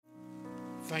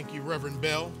Thank you, Reverend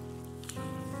Bell,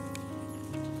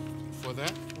 for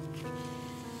that.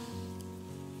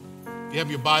 If you have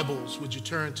your Bibles, would you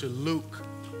turn to Luke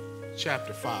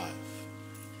chapter 5?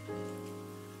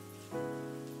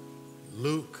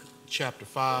 Luke chapter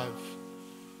 5,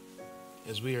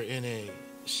 as we are in a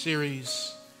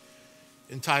series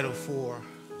entitled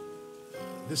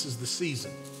This is the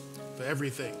Season. For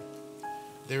everything,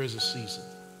 there is a season.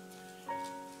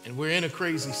 And we're in a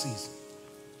crazy season.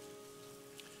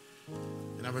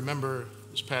 And I remember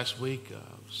this past week,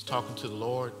 I was talking to the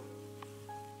Lord,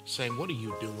 saying, what are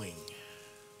you doing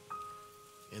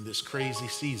in this crazy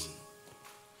season?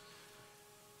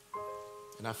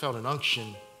 And I felt an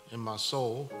unction in my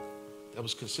soul that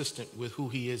was consistent with who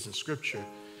he is in Scripture.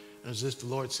 And as if the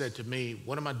Lord said to me,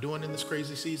 what am I doing in this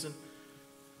crazy season?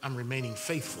 I'm remaining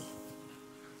faithful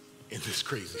in this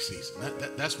crazy season.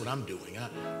 That's what I'm doing.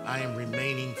 I am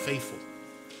remaining faithful.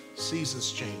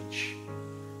 Seasons change,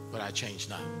 but I change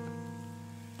not.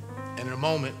 And in a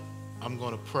moment, I'm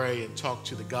going to pray and talk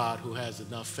to the God who has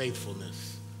enough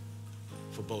faithfulness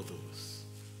for both of us,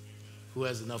 who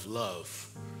has enough love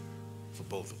for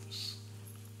both of us.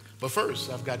 But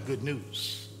first, I've got good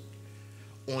news.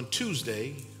 On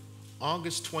Tuesday,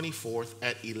 August 24th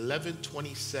at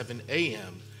 11:27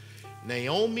 a.m.,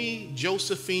 Naomi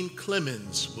Josephine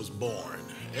Clemens was born.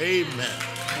 Amen.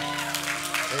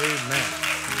 Amen.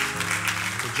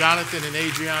 To Jonathan and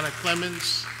Adriana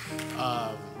Clemens,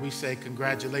 we say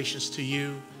congratulations to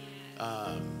you.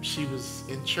 She was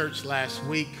in church last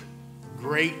week,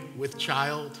 great with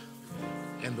child,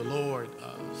 and the Lord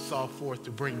saw forth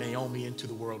to bring Naomi into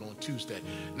the world on Tuesday.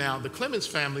 Now, the Clemens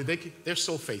family, they're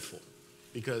so faithful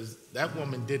because that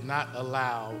woman did not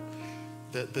allow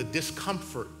the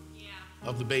discomfort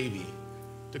of the baby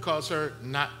to cause her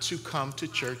not to come to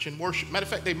church and worship. Matter of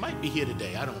fact, they might be here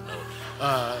today. I don't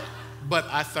know. But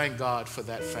I thank God for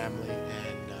that family.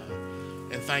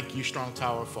 And thank you, Strong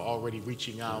Tower, for already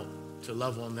reaching out to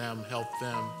love on them, help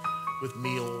them with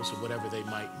meals or whatever they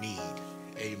might need.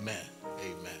 Amen.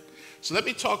 Amen. So let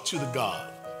me talk to the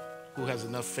God who has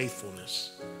enough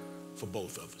faithfulness for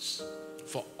both of us,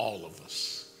 for all of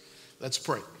us. Let's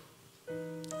pray.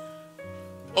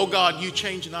 Oh God, you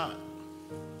change not.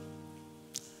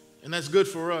 And that's good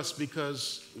for us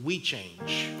because we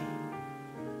change.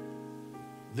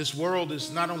 This world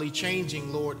is not only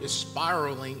changing, Lord, it's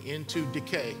spiraling into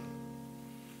decay.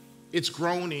 It's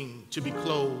groaning to be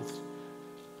clothed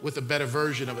with a better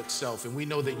version of itself. And we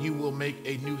know that you will make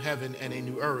a new heaven and a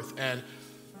new earth. And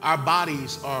our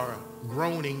bodies are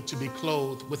groaning to be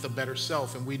clothed with a better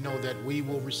self. And we know that we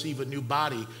will receive a new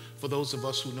body for those of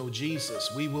us who know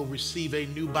Jesus. We will receive a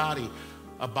new body,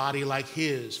 a body like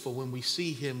his. For when we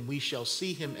see him, we shall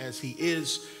see him as he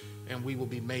is, and we will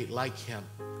be made like him.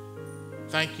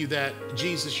 Thank you that,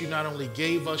 Jesus, you not only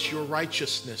gave us your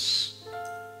righteousness,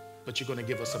 but you're going to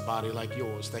give us a body like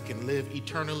yours that can live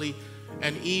eternally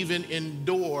and even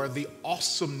endure the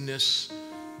awesomeness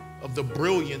of the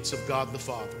brilliance of God the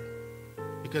Father.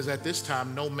 Because at this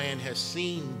time, no man has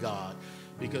seen God,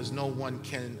 because no one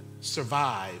can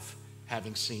survive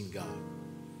having seen God.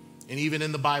 And even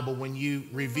in the Bible, when you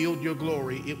revealed your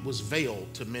glory, it was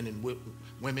veiled to men and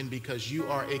women because you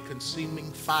are a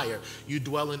consuming fire. You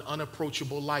dwell in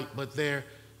unapproachable light, but there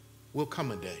will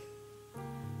come a day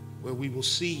where we will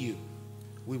see you.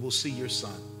 We will see your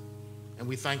Son. And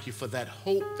we thank you for that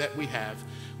hope that we have.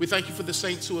 We thank you for the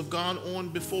saints who have gone on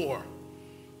before.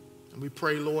 And we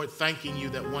pray, Lord, thanking you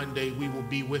that one day we will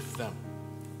be with them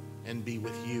and be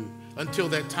with you. Until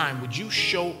that time, would you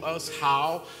show us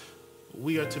how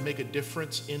we are to make a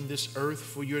difference in this earth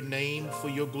for your name, for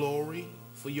your glory,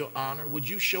 for your honor? Would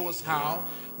you show us how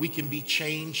we can be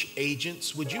change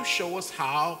agents? Would you show us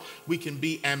how we can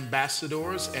be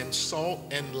ambassadors and salt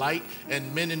and light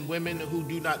and men and women who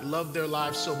do not love their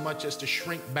lives so much as to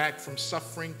shrink back from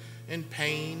suffering and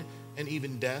pain and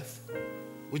even death?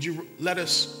 Would you let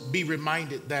us be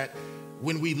reminded that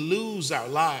when we lose our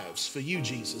lives for you,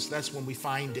 Jesus, that's when we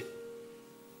find it.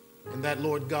 And that,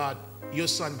 Lord God, your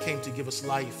Son came to give us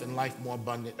life and life more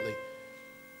abundantly.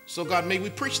 So God, may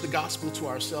we preach the gospel to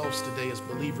ourselves today as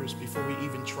believers before we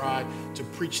even try to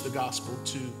preach the gospel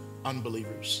to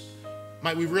unbelievers.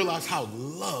 Might we realize how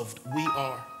loved we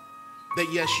are. That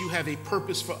yes, you have a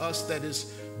purpose for us that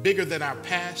is bigger than our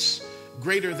past,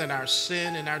 greater than our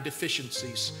sin and our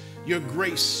deficiencies. Your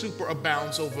grace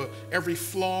superabounds over every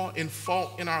flaw and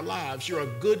fault in our lives. You're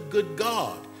a good, good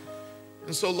God.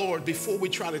 And so, Lord, before we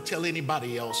try to tell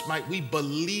anybody else, might we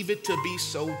believe it to be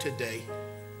so today,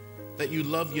 that you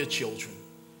love your children,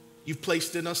 You've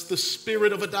placed in us the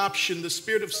spirit of adoption, the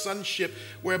spirit of sonship,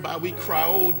 whereby we cry,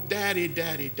 oh, daddy,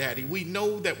 daddy, daddy. We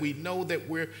know that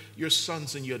we're your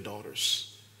sons and your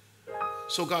daughters.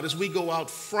 So God, as we go out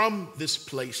from this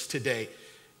place today,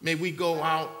 may we go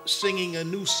out singing a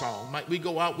new song. Might we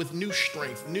go out with new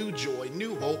strength, new joy,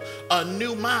 new hope, a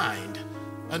new mind,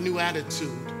 a new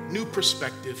attitude, new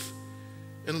perspective.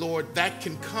 And Lord, that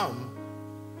can come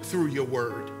through your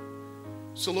word.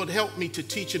 So Lord, help me to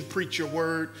teach and preach your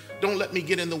word. Don't let me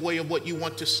get in the way of what you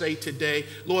want to say today.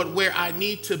 Lord, where I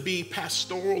need to be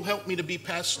pastoral, help me to be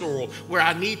pastoral. Where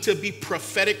I need to be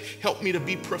prophetic, help me to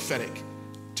be prophetic.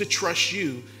 To trust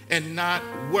you and not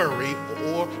worry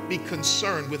or be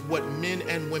concerned with what men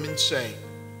and women say.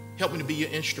 Help me to be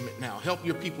your instrument now. Help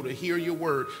your people to hear your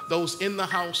word. Those in the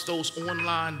house, those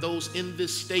online, those in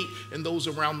this state, and those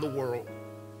around the world.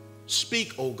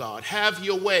 Speak, oh God. Have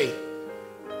your way.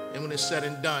 And when it's said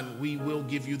and done, we will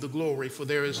give you the glory. For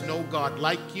there is no God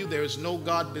like you. There is no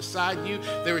God beside you.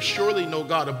 There is surely no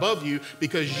God above you,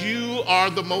 because you are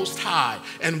the Most High.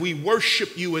 And we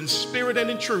worship you in spirit and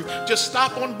in truth. Just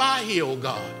stop on by here, oh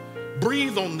God.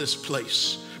 Breathe on this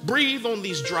place. Breathe on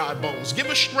these dry bones. Give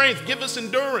us strength. Give us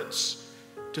endurance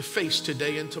to face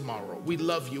today and tomorrow. We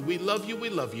love you. We love you. We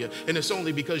love you. And it's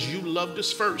only because you loved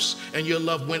us first, and your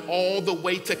love went all the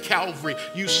way to Calvary.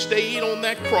 You stayed on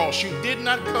that cross. You did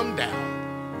not come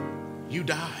down. You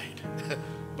died,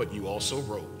 but you also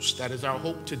rose. That is our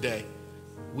hope today.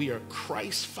 We are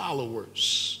Christ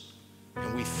followers,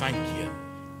 and we thank you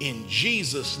in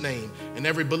Jesus' name. And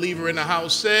every believer in the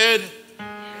house said,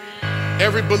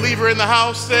 every believer in the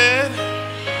house said,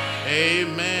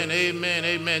 amen, amen,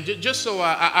 amen. Just so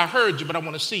I heard you, but I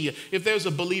want to see you. If there's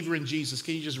a believer in Jesus,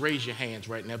 can you just raise your hands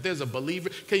right now? If there's a believer,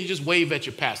 can you just wave at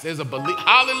your pastor? There's a believer.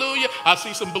 Hallelujah. I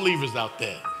see some believers out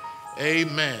there.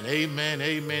 Amen, amen,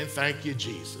 amen. Thank you,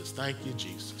 Jesus. Thank you,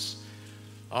 Jesus.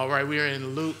 All right, we are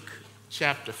in Luke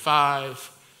chapter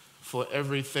 5. For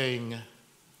everything,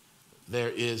 there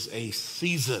is a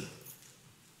season.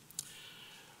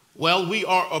 Well, we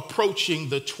are approaching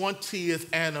the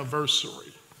 20th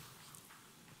anniversary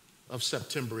of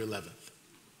September 11th.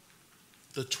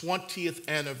 The 20th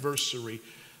anniversary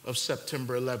of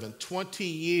September 11th. 20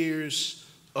 years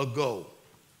ago,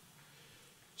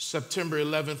 September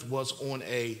 11th was on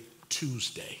a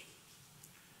Tuesday.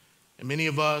 And many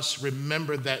of us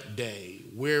remember that day,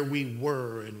 where we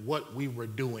were and what we were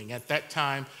doing. At that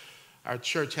time, our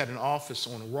church had an office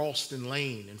on Ralston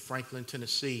Lane in Franklin,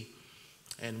 Tennessee.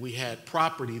 And we had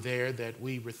property there that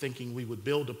we were thinking we would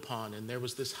build upon. And there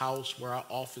was this house where our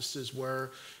offices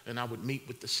were, and I would meet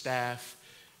with the staff.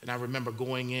 And I remember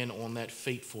going in on that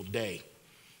fateful day.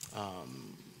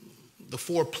 The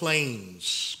 4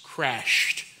 planes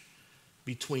crashed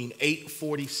between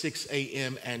 8:46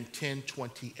 a.m. and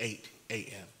 10:28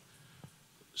 a.m.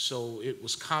 So it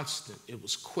was constant. It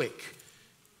was quick.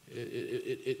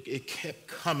 It kept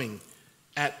coming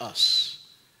at us.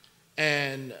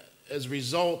 And as a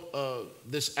result of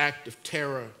this act of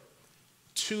terror,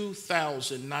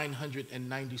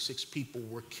 2,996 people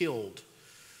were killed,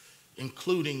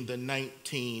 including the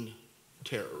 19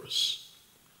 terrorists.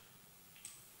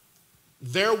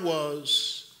 There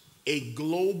was a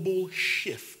global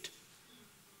shift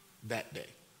that day.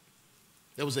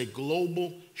 There was a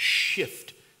global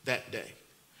shift that day.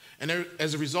 And there,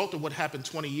 as a result of what happened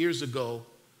 20 years ago,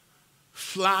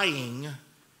 flying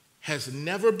has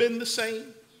never been the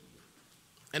same,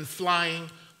 and flying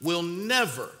will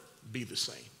never be the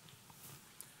same.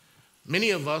 Many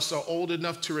of us are old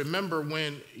enough to remember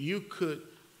when you could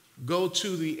go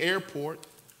to the airport,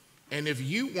 and if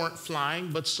you weren't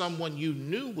flying, but someone you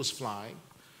knew was flying,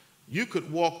 you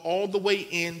could walk all the way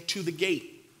into the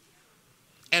gate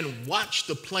and watch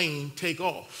the plane take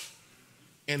off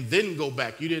and then go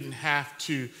back. You didn't have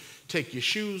to take your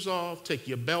shoes off, take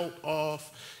your belt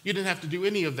off. You didn't have to do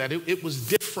any of that. It was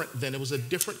different then. It was a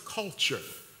different culture.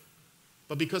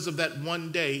 But because of that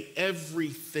one day,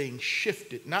 everything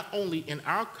shifted, not only in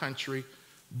our country,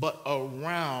 but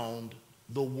around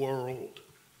the world.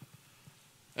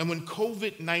 And when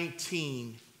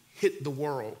COVID-19 hit the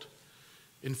world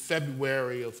in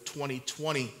February of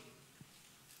 2020,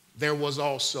 there was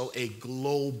also a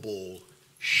global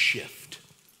shift.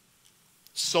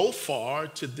 So far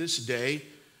to this day,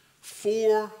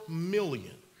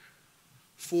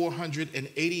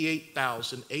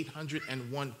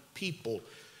 4,488,801 people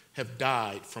have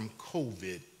died from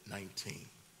COVID-19.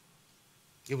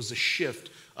 It was a shift,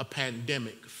 a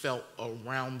pandemic felt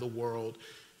around the world,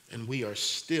 and we are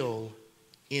still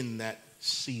in that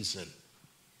season.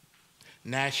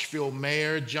 Nashville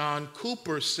Mayor John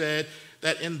Cooper said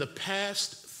that in the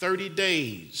past 30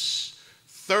 days,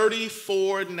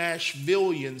 34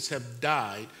 Nashvillians have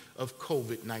died of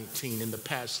COVID-19. In the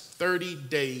past 30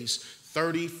 days,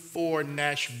 34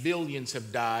 Nashvillians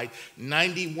have died.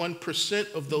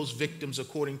 91% of those victims,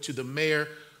 according to the mayor,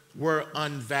 were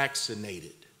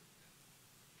unvaccinated.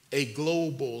 A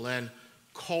global and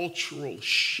cultural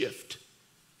shift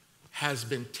has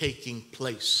been taking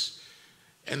place,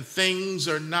 and things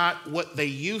are not what they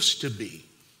used to be.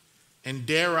 And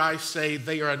dare I say,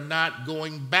 they are not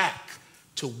going back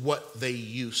to what they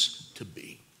used to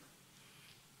be.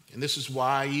 And this is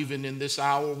why, even in this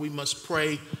hour, we must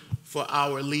pray for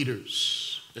our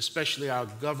leaders, especially our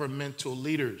governmental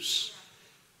leaders.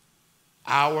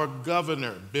 Our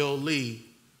governor, Bill Lee,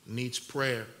 needs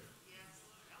prayer.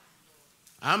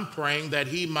 I'm praying that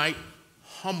he might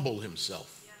humble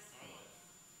himself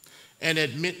and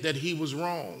admit that he was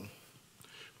wrong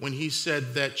when he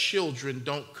said that children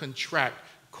don't contract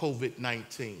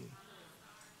COVID-19.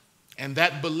 And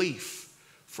that belief,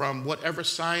 from whatever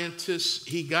scientists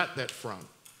he got that from,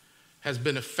 has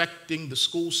been affecting the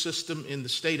school system in the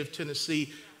state of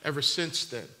Tennessee ever since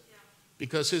then,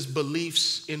 because his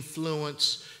beliefs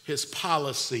influence his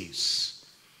policies.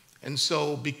 And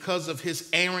so because of his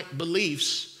errant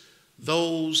beliefs,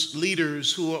 those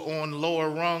leaders who are on lower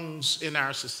rungs in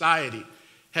our society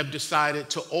have decided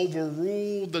to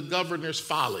overrule the governor's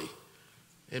folly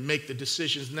and make the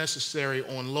decisions necessary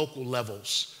on local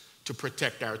levels to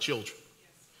protect our children.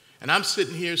 And I'm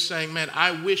sitting here saying, man,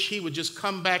 I wish he would just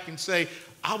come back and say,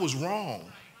 I was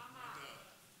wrong.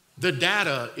 The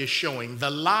data is showing,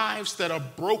 the lives that are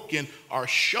broken are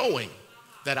showing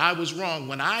that I was wrong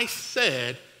when I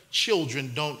said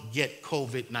children don't get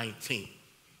COVID-19.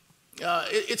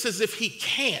 It's as if he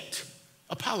can't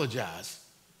apologize.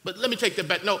 But let me take that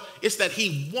back. No, it's that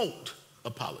he won't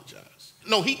apologize.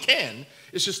 No, he can.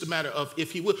 It's just a matter of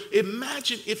if he will.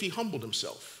 Imagine if he humbled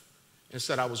himself and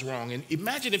said, I was wrong. And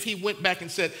imagine if he went back and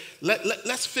said,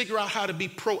 let's figure out how to be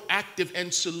proactive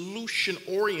and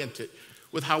solution-oriented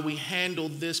with how we handle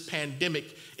this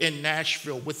pandemic in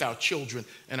Nashville with our children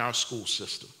and our school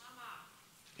system.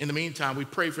 In the meantime, we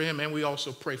pray for him, and we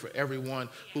also pray for everyone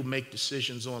who make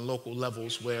decisions on local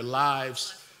levels where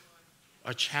lives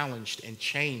are challenged and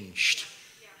changed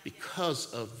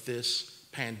because of this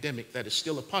pandemic that is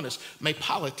still upon us. May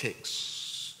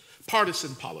politics,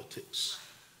 partisan politics,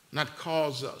 not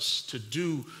cause us to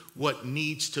do what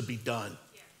needs to be done.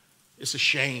 It's a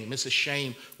shame. It's a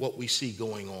shame what we see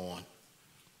going on,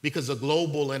 because a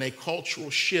global and a cultural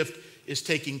shift is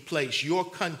taking place. Your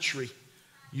country,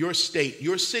 your state,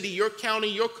 your city, your county,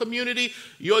 your community,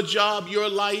 your job, your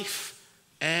life,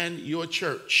 and your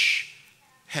church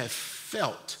have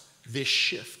felt this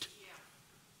shift.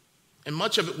 And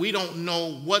much of it, we don't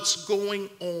know what's going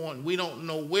on. We don't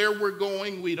know where we're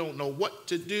going. We don't know what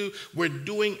to do. We're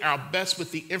doing our best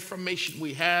with the information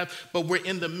we have, but we're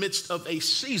in the midst of a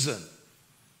season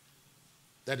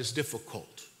that is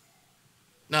difficult.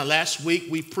 Now, last week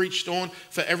we preached on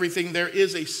For Everything There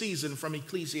Is a Season from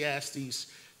Ecclesiastes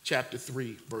chapter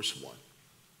 3, verse 1.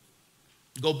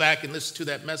 Go back and listen to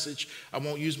that message. I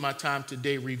won't use my time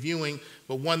today reviewing,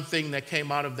 but one thing that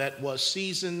came out of that was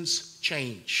seasons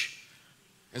change.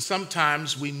 And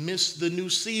sometimes we miss the new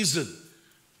season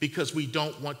because we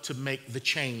don't want to make the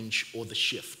change or the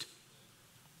shift.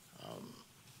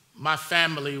 My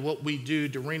family, what we do,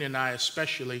 Doreen and I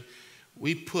especially,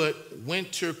 we put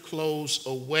winter clothes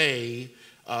away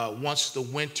once the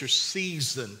winter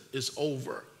season is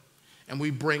over. And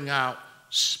we bring out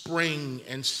spring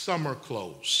and summer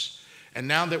clothes. And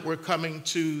now that we're coming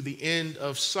to the end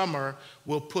of summer,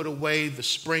 we'll put away the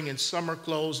spring and summer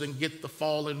clothes and get the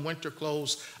fall and winter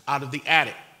clothes out of the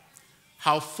attic.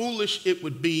 How foolish it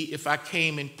would be if I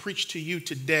came and preached to you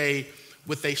today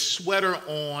with a sweater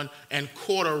on and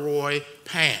corduroy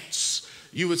pants.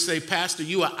 You would say, Pastor,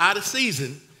 you are out of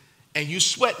season and you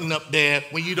sweating up there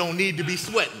when you don't need to be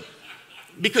sweating.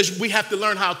 Because we have to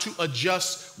learn how to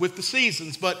adjust with the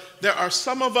seasons. But there are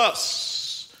some of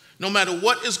us, no matter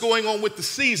what is going on with the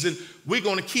season, we're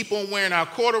going to keep on wearing our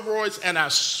corduroys and our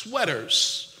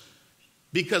sweaters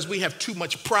because we have too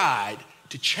much pride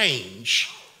to change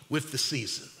with the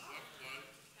season.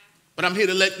 But I'm here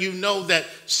to let you know that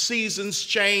seasons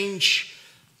change,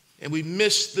 and we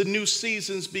miss the new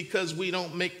seasons because we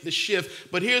don't make the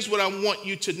shift. But here's what I want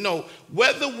you to know.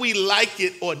 Whether we like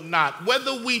it or not,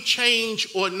 whether we change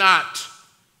or not,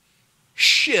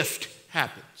 shift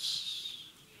happens.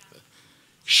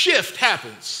 Shift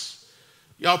happens.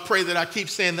 Y'all pray that I keep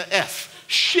saying the F.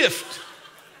 Shift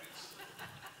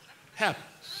happens.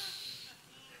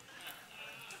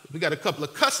 We got a couple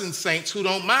of cussing saints who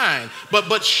don't mind,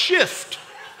 but shift.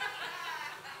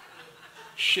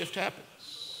 Shift happens.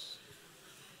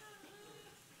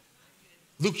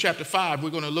 Luke chapter 5, we're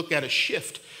going to look at a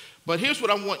shift. But here's what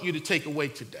I want you to take away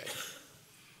today.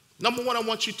 Number one, I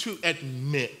want you to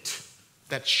admit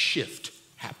that shift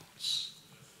happens,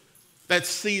 that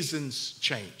seasons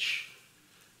change.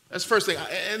 That's the first thing.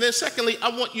 And then secondly, I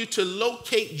want you to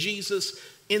locate Jesus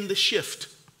in the shift.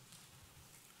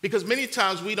 Because many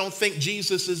times we don't think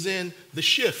Jesus is in the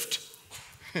shift.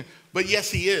 But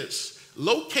yes, he is.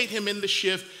 Locate him in the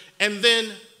shift and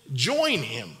then join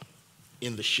him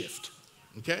in the shift.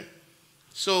 Okay?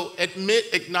 So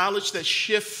acknowledge that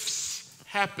shifts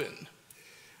happen.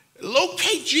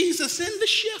 Locate Jesus in the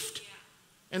shift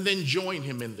and then join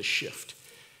him in the shift.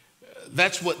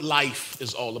 That's what life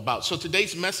is all about. So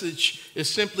today's message is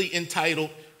simply entitled,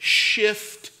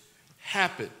 Shift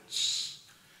Happens.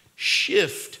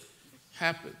 Shift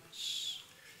happens.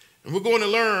 And we're going to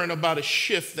learn about a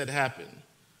shift that happened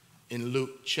in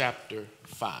Luke chapter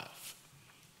 5.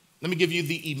 Let me give you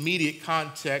the immediate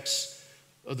context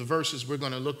of the verses we're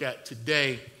going to look at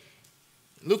today.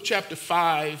 Luke chapter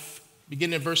 5,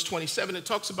 beginning in verse 27, it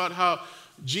talks about how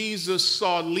Jesus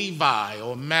saw Levi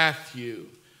or Matthew,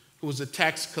 who was a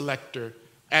tax collector,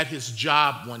 at his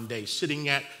job one day, sitting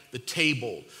at the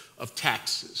table of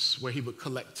taxes where he would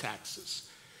collect taxes.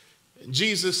 And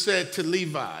Jesus said to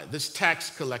Levi, this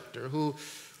tax collector, who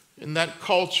in that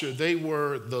culture, they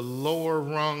were the lower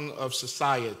rung of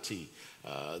society.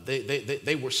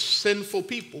 They were sinful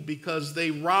people because they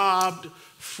robbed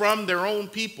from their own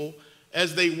people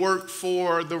as they worked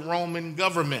for the Roman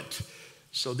government.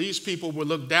 So these people were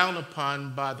looked down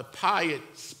upon by the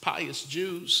pious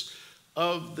Jews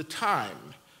of the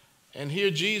time. And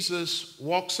here Jesus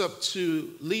walks up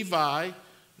to Levi,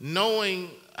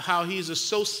 knowing how he's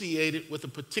associated with a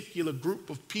particular group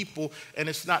of people, and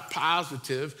it's not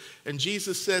positive. And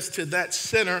Jesus says to that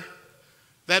sinner,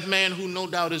 that man who no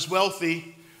doubt is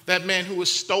wealthy, that man who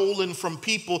has stolen from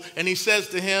people, and he says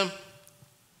to him,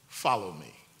 follow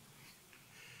me.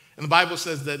 And the Bible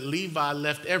says that Levi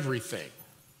left everything,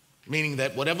 meaning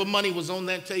that whatever money was on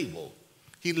that table,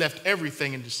 he left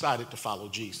everything and decided to follow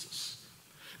Jesus.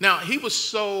 Now, he was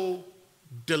so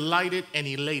delighted and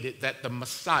elated that the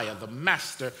Messiah, the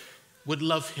Master, would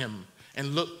love him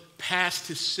and look past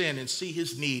his sin and see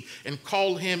his need and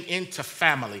call him into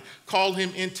family, call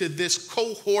him into this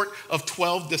cohort of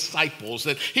 12 disciples.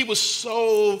 And he was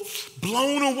so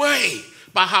blown away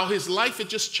by how his life had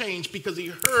just changed because he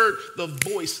heard the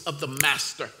voice of the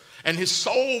Master. And his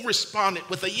soul responded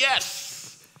with a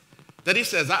yes, that he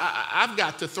says, I've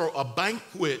got to throw a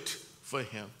banquet for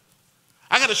him.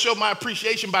 I got to show my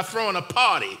appreciation by throwing a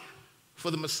party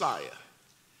for the Messiah.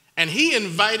 And he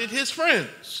invited his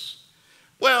friends.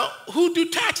 Well, who do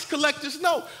tax collectors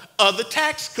know? Other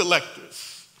tax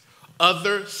collectors,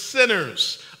 other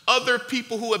sinners, other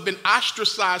people who have been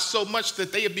ostracized so much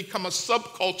that they have become a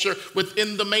subculture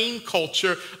within the main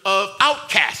culture of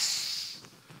outcasts.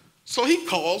 So he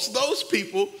calls those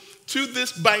people to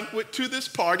this banquet, to this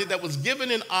party that was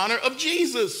given in honor of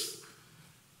Jesus.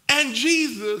 And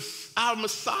Jesus, our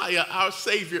Messiah, our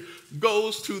Savior,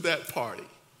 goes to that party.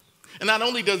 And not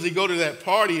only does he go to that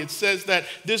party, it says that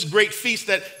this great feast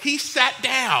that he sat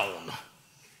down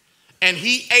and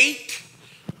he ate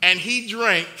and he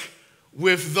drank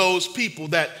with those people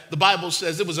that the Bible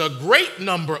says it was a great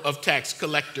number of tax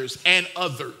collectors and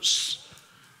others.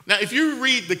 Now, if you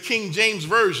read the King James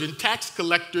Version, tax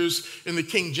collectors in the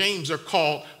King James are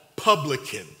called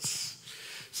publicans.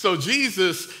 So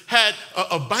Jesus had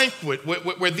a banquet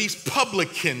where these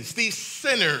publicans, these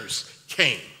sinners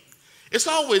came. It's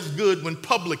always good when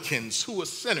publicans who are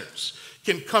sinners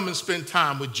can come and spend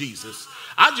time with Jesus.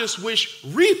 I just wish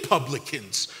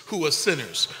Republicans who are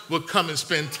sinners would come and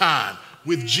spend time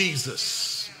with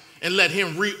Jesus and let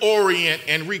him reorient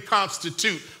and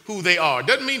reconstitute who they are.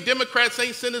 Doesn't mean Democrats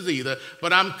ain't sinners either,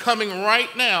 but I'm coming right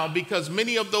now because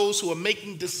many of those who are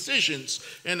making decisions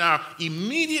in our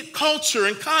immediate culture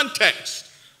and context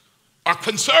are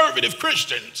conservative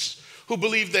Christians who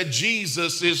believe that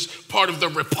Jesus is part of the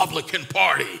Republican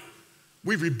Party.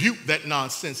 We rebuke that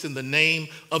nonsense in the name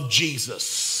of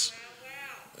Jesus.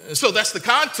 So that's the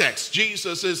context.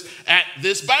 Jesus is at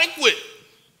this banquet,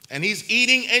 and he's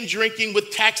eating and drinking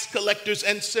with tax collectors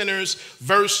and sinners,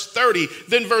 verse 30.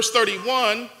 Then verse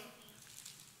 31,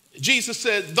 Jesus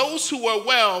said, those who are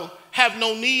well have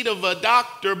no need of a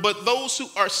doctor, but those who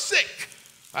are sick.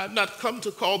 I have not come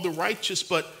to call the righteous,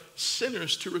 but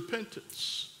sinners to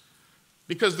repentance.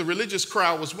 Because the religious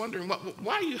crowd was wondering,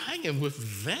 why are you hanging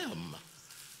with them?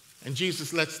 And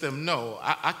Jesus lets them know,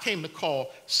 I came to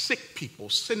call sick people,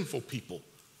 sinful people,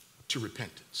 to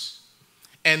repentance.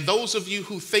 And those of you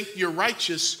who think you're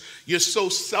righteous, you're so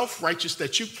self-righteous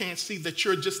that you can't see that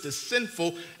you're just as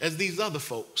sinful as these other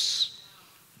folks.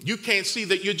 You can't see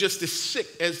that you're just as sick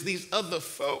as these other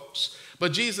folks.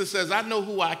 But Jesus says, I know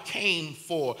who I came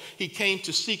for. He came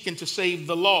to seek and to save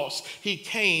the lost. He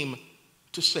came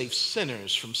to save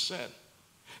sinners from sin.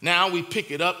 Now we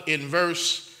pick it up in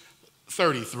verse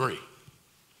 33.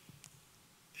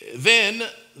 Then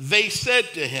they said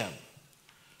to him,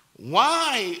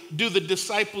 why do the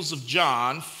disciples of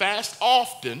John fast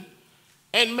often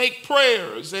and make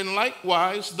prayers, and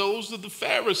likewise those of the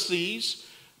Pharisees,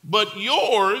 but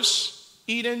yours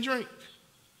eat and drink?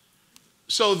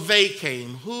 So they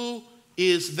came. Who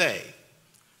is they?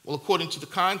 Well, according to the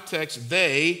context,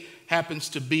 they happens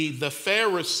to be the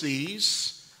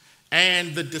Pharisees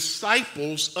and the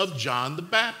disciples of John the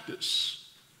Baptist.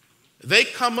 They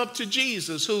come up to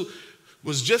Jesus, who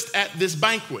was just at this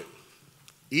banquet,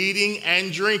 eating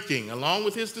and drinking, along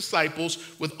with his disciples,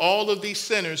 with all of these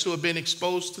sinners who have been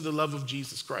exposed to the love of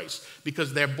Jesus Christ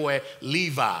because their boy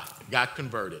Levi got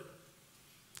converted.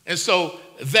 And so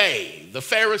they, the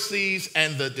Pharisees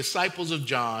and the disciples of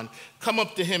John, come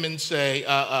up to him and say,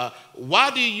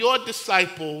 why do your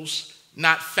disciples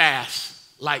not fast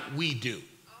like we do?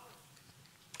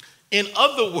 In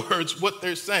other words, what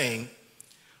they're saying,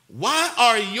 why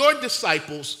are your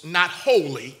disciples not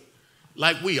holy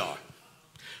like we are?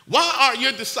 Why are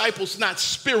your disciples not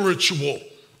spiritual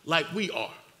like we are?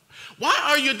 Why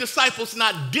are your disciples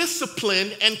not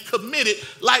disciplined and committed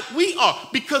like we are?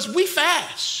 Because we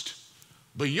fast.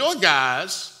 But your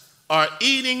guys are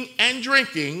eating and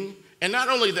drinking, and not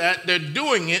only that, they're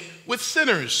doing it with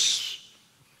sinners.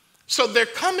 So they're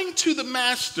coming to the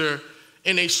master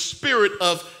in a spirit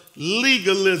of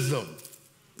legalism,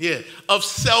 of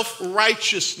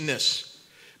self-righteousness.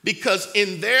 Because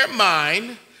in their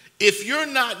mind, if you're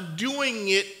not doing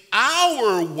it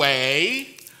our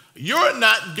way, you're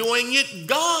not doing it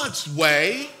God's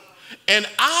way, and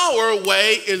our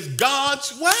way is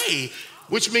God's way,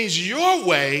 which means your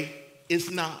way is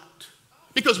not.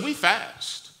 Because we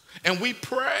fast and we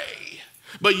pray,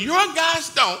 but your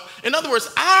guys don't. In other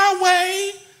words, our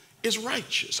way is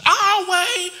righteous. Our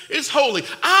way is holy.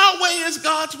 Our way is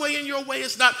God's way, and your way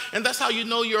is not. And that's how you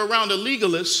know you're around a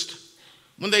legalist,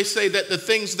 when they say that the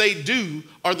things they do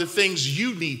are the things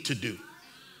you need to do,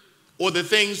 or the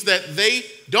things that they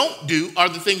don't do are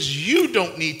the things you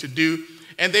don't need to do,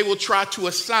 and they will try to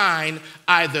assign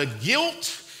either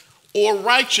guilt or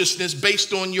righteousness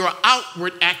based on your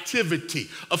outward activity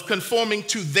of conforming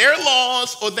to their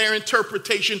laws or their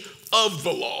interpretation of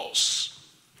the laws.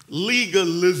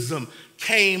 Legalism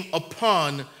came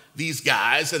upon these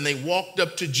guys, and they walked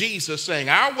up to Jesus saying,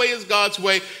 our way is God's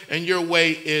way and your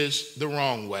way is the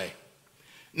wrong way.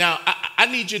 Now, I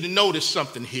need you to notice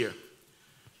something here,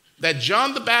 that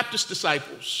John the Baptist's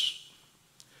disciples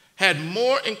had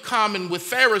more in common with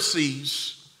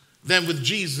Pharisees than with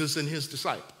Jesus and his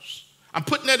disciples. I'm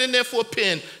putting that in there for a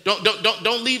pin.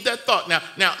 Don't leave that thought.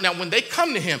 Now, when they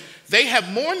come to him, they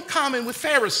have more in common with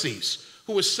Pharisees,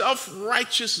 who are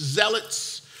self-righteous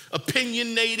zealots,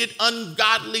 opinionated,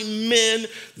 ungodly men.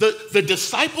 The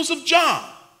disciples of John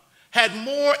had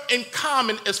more in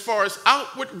common as far as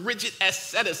outward rigid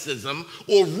asceticism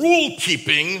or rule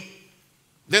keeping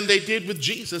than they did with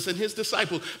Jesus and his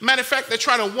disciples. Matter of fact, they're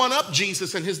trying to one-up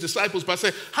Jesus and his disciples by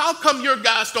saying, how come your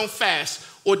guys don't fast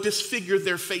or disfigure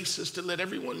their faces to let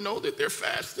everyone know that they're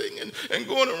fasting and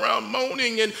going around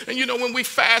moaning? And you know, when we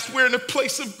fast, we're in a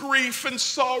place of grief and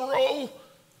sorrow.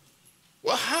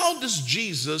 Well, how does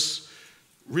Jesus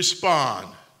respond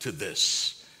to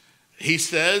this? He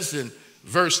says in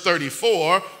verse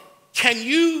 34, can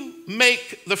you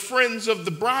make the friends of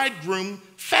the bridegroom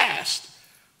fast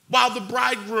while the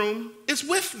bridegroom is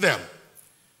with them?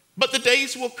 But the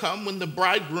days will come when the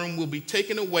bridegroom will be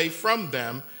taken away from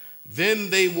them. Then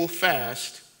they will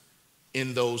fast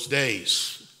in those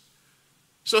days.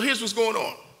 So here's what's going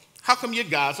on. How come you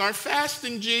guys aren't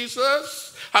fasting,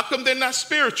 Jesus? How come they're not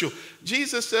spiritual?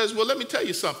 Jesus says, well, let me tell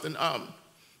you something.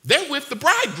 They're with the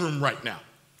bridegroom right now.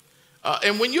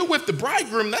 And when you're with the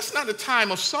bridegroom, that's not a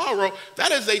time of sorrow.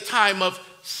 That is a time of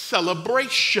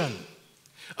celebration.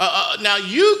 Now,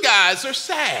 you guys are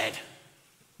sad,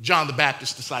 John the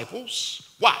Baptist's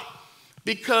disciples. Why?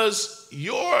 Because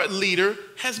your leader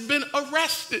has been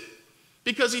arrested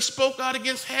because he spoke out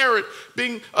against Herod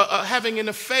having an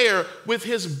affair with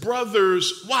his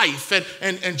brother's wife.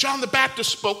 And John the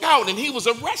Baptist spoke out, and he was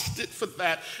arrested for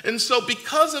that. And so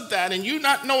because of that, and you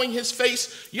not knowing his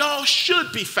face, y'all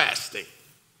should be fasting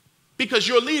because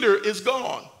your leader is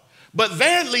gone. But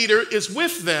their leader is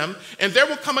with them, and there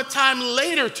will come a time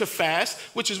later to fast,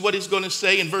 which is what he's going to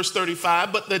say in verse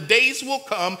 35. But the days will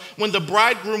come when the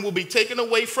bridegroom will be taken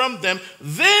away from them.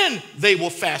 Then they will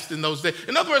fast in those days.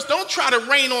 In other words, don't try to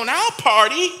rain on our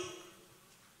party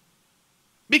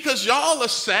because y'all are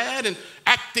sad and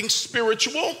acting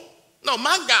spiritual. No,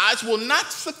 my guys will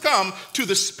not succumb to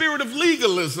the spirit of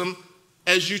legalism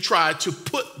as you try to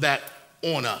put that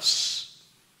on us.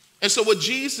 And so what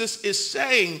Jesus is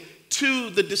saying to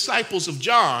the disciples of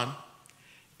John,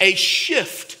 a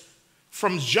shift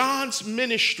from John's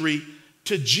ministry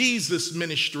to Jesus'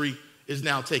 ministry is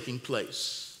now taking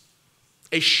place.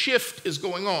 A shift is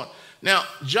going on. Now,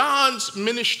 John's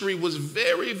ministry was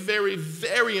very, very,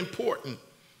 very important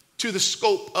to the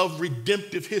scope of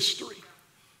redemptive history.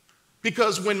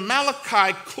 Because when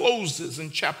Malachi closes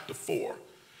in chapter 4,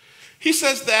 he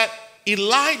says that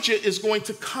Elijah is going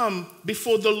to come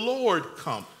before the Lord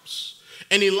comes.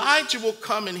 And Elijah will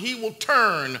come and he will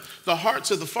turn the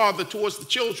hearts of the father towards the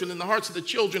children and the hearts of the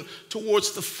children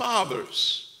towards the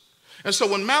fathers. And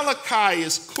so when Malachi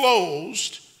is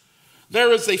closed,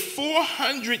 there is a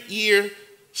 400-year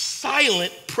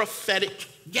silent prophetic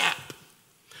gap,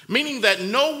 meaning that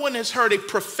no one has heard a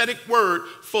prophetic word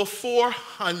for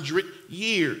 400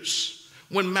 years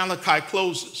when Malachi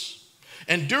closes.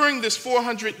 And during this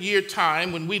 400-year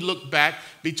time, when we look back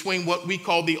between what we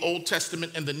call the Old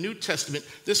Testament and the New Testament,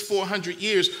 this 400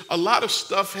 years, a lot of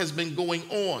stuff has been going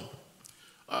on.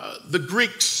 The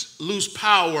Greeks lose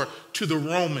power to the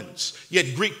Romans,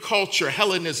 yet Greek culture,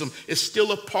 Hellenism, is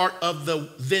still a part of the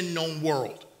then known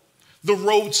world. The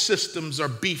road systems are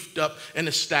beefed up and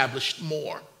established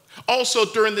more. Also,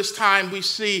 during this time, we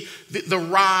see the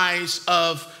rise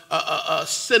of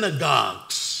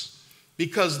synagogues,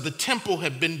 because the temple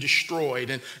had been destroyed.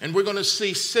 And we're going to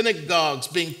see synagogues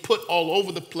being put all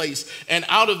over the place. And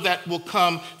out of that will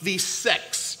come these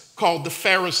sects called the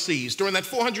Pharisees. During that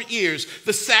 400 years,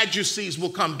 the Sadducees will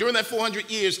come. During that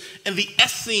 400 years, and the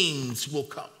Essenes will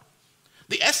come.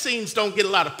 The Essenes don't get a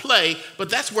lot of play, but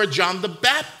that's where John the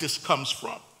Baptist comes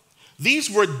from.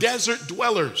 These were desert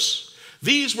dwellers.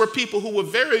 These were people who were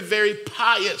very, very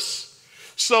pious.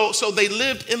 So they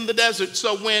lived in the desert.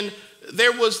 So when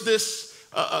there was this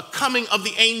coming of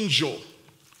the angel,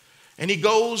 and he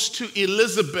goes to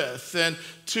Elizabeth and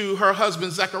to her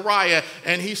husband Zechariah,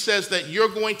 and he says that you're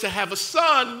going to have a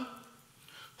son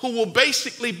who will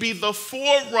basically be the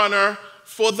forerunner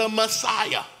for the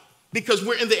Messiah, because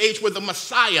we're in the age where the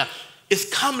Messiah is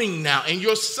coming now, and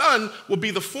your son will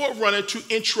be the forerunner to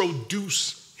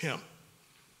introduce him.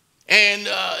 And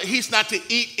he's not to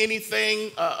eat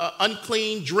anything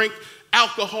unclean, drink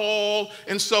alcohol.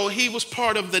 And so he was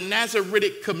part of the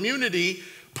Nazaritic community,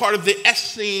 part of the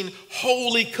Essene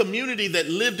holy community that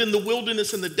lived in the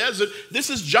wilderness in the desert. This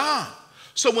is John.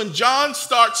 So when John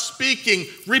starts speaking,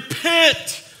 repent,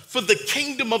 for the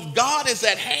kingdom of God is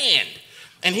at hand,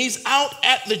 and he's out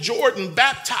at the Jordan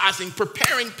baptizing,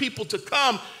 preparing people to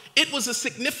come, it was a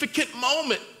significant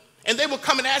moment. And they would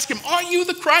come and ask him, are you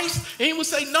the Christ? And he would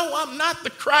say, no, I'm not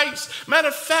the Christ. Matter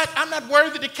of fact, I'm not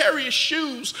worthy to carry his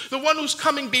shoes. The one who's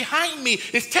coming behind me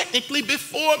is technically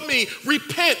before me.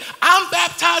 Repent. I'm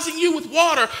baptizing you with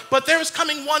water, but there is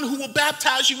coming one who will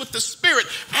baptize you with the Spirit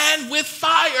and with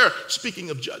fire.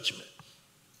 Speaking of judgment.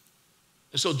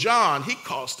 And so John, he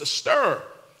caused a stir.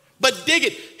 But dig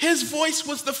it, his voice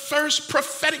was the first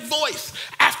prophetic voice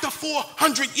after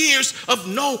 400 years of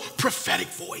no prophetic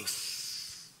voice.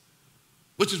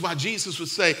 Which is why Jesus would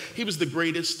say he was the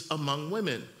greatest among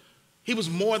women. He was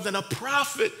more than a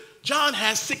prophet. John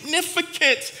has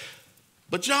significance.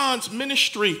 But John's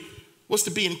ministry was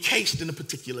to be encased in a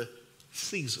particular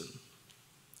season.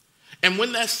 And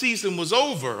when that season was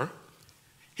over,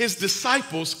 his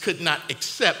disciples could not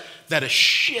accept that a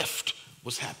shift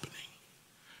was happening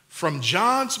from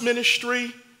John's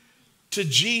ministry to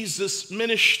Jesus'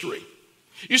 ministry.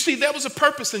 You see, there was a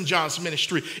purpose in John's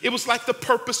ministry. It was like the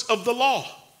purpose of the law.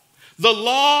 The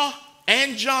law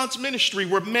and John's ministry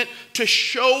were meant to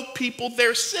show people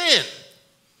their sin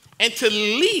and to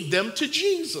lead them to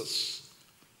Jesus.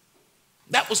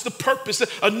 That was the purpose.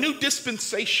 A new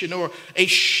dispensation or a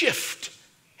shift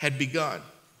had begun.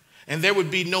 And there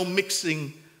would be no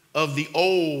mixing of the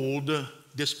old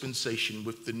dispensation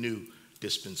with the new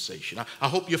dispensation. I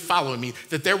hope you're following me,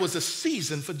 that there was a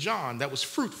season for John that was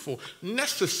fruitful,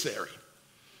 necessary.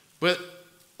 But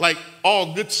like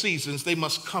all good seasons, they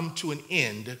must come to an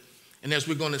end. And as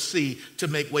we're going to see, to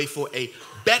make way for a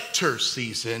better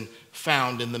season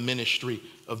found in the ministry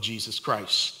of Jesus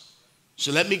Christ.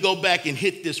 So let me go back and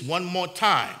hit this one more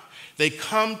time. They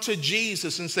come to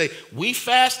Jesus and say, we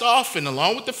fast often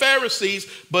along with the Pharisees,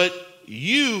 but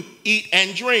you eat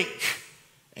and drink.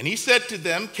 And he said to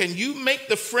them, can you make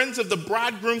the friends of the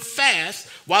bridegroom fast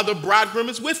while the bridegroom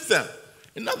is with them?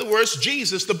 In other words,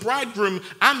 Jesus, the bridegroom,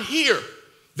 I'm here.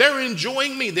 They're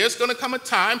enjoying me. There's going to come a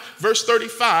time, verse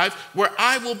 35, where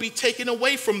I will be taken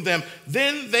away from them.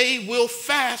 Then they will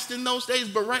fast in those days.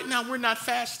 But right now, we're not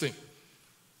fasting.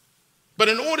 But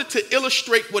in order to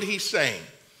illustrate what he's saying,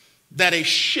 that a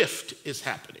shift is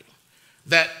happening,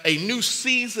 that a new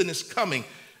season is coming,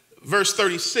 verse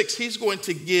 36, he's going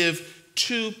to give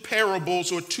two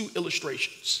parables or two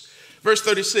illustrations. Verse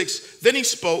 36, then he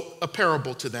spoke a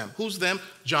parable to them. Who's them?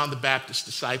 John the Baptist's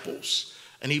disciples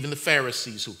and even the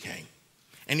Pharisees who came.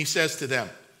 And he says to them,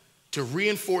 to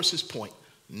reinforce his point,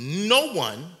 no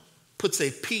one puts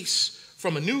a piece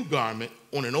from a new garment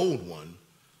on an old one.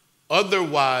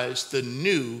 Otherwise, the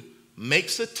new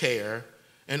makes a tear,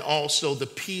 and also the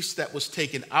piece that was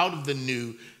taken out of the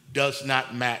new does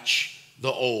not match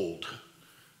the old.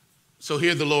 So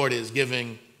here the Lord is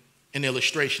giving an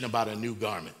illustration about a new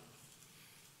garment.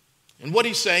 And what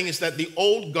he's saying is that the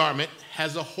old garment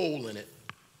has a hole in it.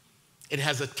 It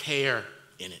has a tear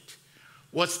in it.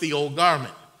 What's the old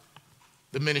garment?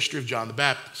 The ministry of John the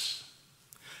Baptist.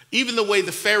 Even the way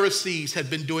the Pharisees had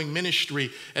been doing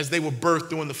ministry as they were birthed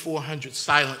during the 400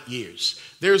 silent years.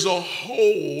 There's a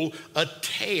hole, a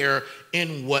tear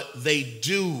in what they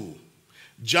do.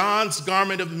 John's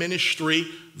garment of ministry,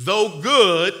 though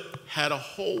good, had a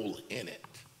hole in it.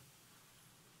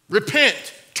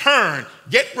 Repent, turn,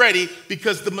 get ready,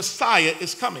 because the Messiah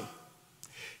is coming.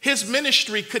 His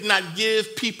ministry could not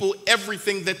give people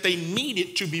everything that they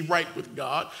needed to be right with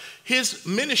God. His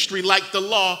ministry, like the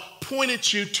law,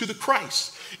 pointed you to the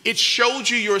Christ. It showed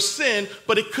you your sin,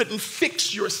 but it couldn't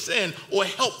fix your sin or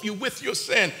help you with your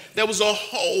sin. There was a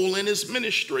hole in his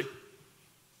ministry.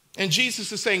 And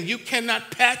Jesus is saying, you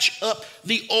cannot patch up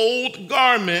the old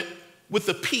garment with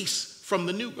a piece from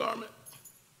the new garment.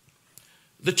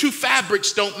 The two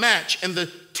fabrics don't match, and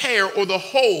the tear or the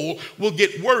hole will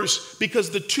get worse because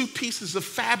the two pieces of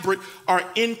fabric are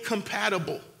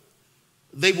incompatible.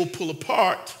 They will pull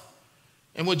apart.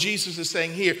 And what Jesus is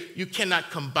saying here, you cannot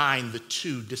combine the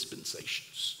two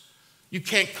dispensations. You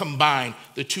can't combine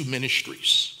the two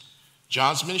ministries.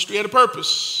 John's ministry had a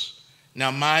purpose. Now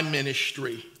my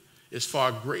ministry is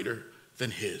far greater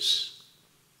than his.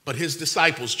 But his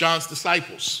disciples, John's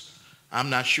disciples,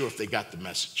 I'm not sure if they got the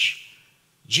message.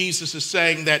 Jesus is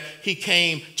saying that he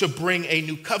came to bring a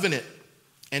new covenant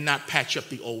and not patch up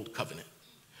the old covenant.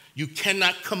 You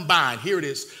cannot combine, here it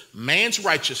is, man's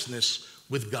righteousness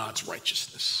with God's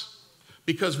righteousness.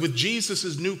 Because with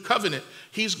Jesus' new covenant,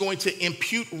 he's going to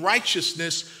impute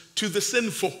righteousness to the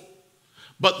sinful.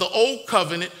 But the old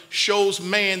covenant shows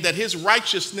man that his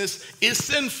righteousness is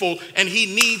sinful and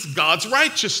he needs God's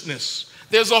righteousness.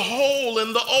 There's a hole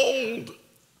in the old,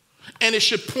 and it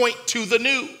should point to the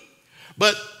new.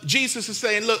 But Jesus is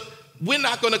saying, look, we're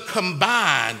not going to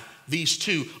combine these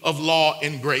two of law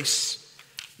and grace.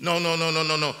 No.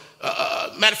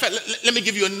 Matter of fact, let me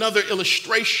give you another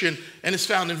illustration, and it's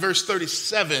found in verse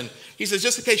 37. He says,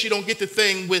 just in case you don't get the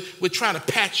thing with trying to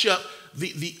patch up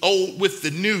the old with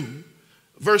the new.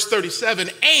 Verse 37,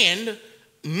 and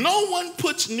no one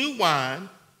puts new wine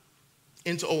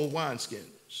into old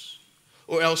wineskins,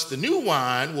 or else the new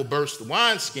wine will burst the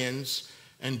wineskins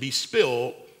and be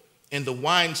spilled, and the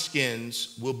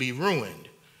wineskins will be ruined.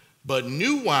 But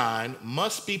new wine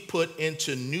must be put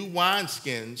into new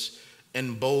wineskins,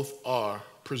 and both are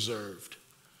preserved.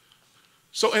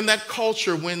 So in that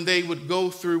culture, when they would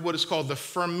go through what is called the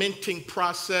fermenting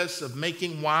process of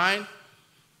making wine,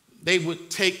 they would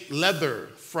take leather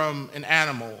from an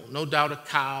animal, no doubt a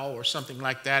cow or something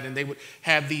like that, and they would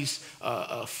have these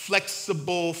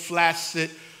flexible, flaccid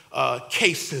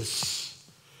cases.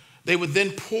 They would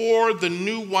then pour the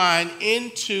new wine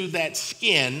into that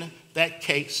skin, that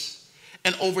case,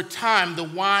 and over time the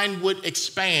wine would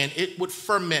expand, it would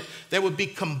ferment, there would be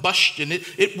combustion,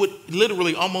 it would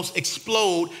literally almost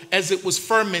explode as it was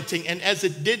fermenting, and as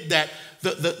it did that,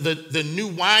 the new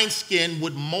wineskin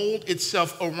would mold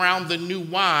itself around the new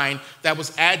wine that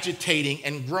was agitating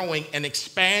and growing and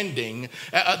expanding.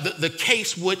 The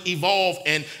case would evolve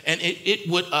and it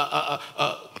would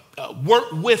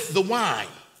work with the wine.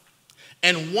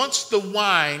 And once the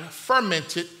wine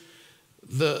fermented,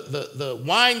 the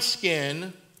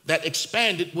wineskin that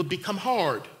expanded would become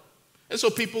hard. And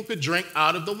so people could drink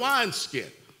out of the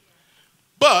wineskin.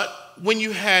 But when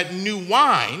you had new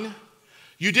wine,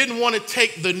 you didn't want to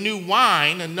take the new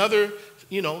wine, another,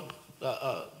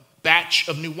 batch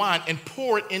of new wine, and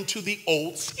pour it into the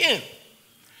old skin.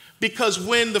 Because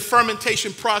when the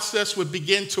fermentation process would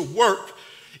begin to work,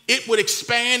 it would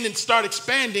expand and start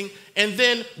expanding. And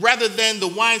then rather than the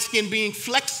wineskin being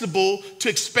flexible to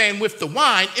expand with the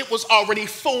wine, it was already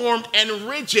formed and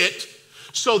rigid.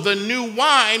 So the new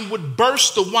wine would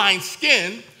burst the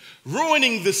wineskin,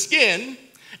 ruining the skin,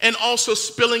 and also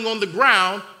spilling on the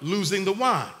ground, losing the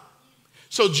wine.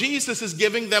 So Jesus is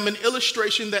giving them an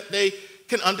illustration that they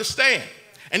can understand.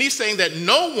 And he's saying that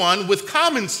no one with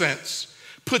common sense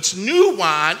puts new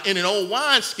wine in an old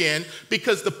wineskin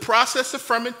because the process of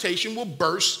fermentation will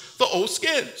burst the old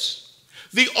skins.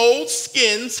 The old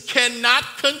skins cannot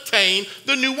contain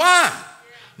the new wine.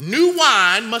 New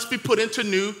wine must be put into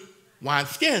new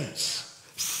wineskins.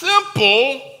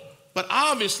 Simple, but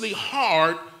obviously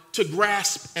hard to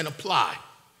grasp and apply.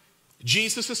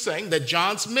 Jesus is saying that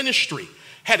John's ministry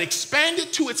had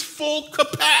expanded to its full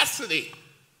capacity,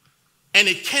 and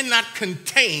it cannot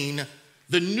contain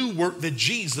the new work that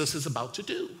Jesus is about to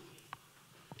do.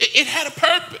 It had a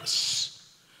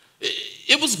purpose.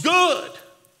 It was good.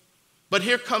 But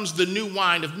here comes the new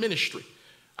wine of ministry.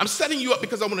 I'm setting you up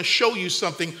because I want to show you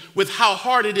something with how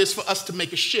hard it is for us to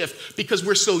make a shift because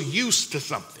we're so used to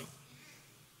something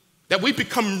that we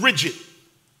become rigid,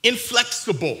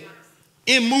 inflexible,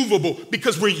 immovable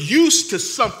because we're used to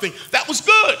something that was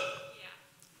good.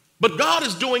 But God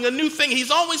is doing a new thing.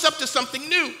 He's always up to something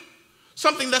new,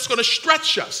 something that's going to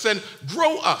stretch us and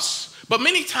grow us. But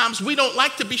many times we don't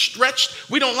like to be stretched.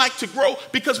 We don't like to grow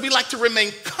because we like to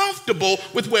remain comfortable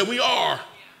with where we are.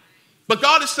 But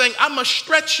God is saying, I must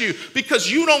stretch you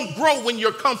because you don't grow when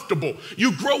you're comfortable.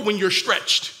 You grow when you're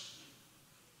stretched.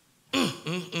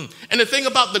 And the thing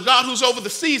about the God who's over the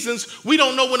seasons, we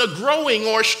don't know when a growing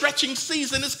or a stretching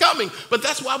season is coming. But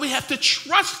that's why we have to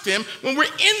trust him when we're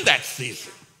in that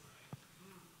season.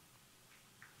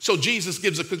 So Jesus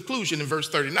gives a conclusion in verse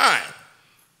 39.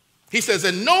 He says,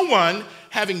 and no one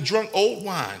having drunk old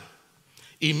wine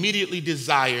immediately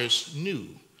desires new,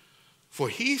 for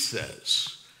he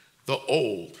says, the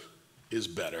old is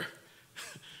better.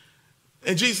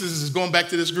 And Jesus is going back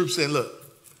to this group saying, look,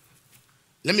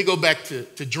 let me go back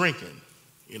to drinking,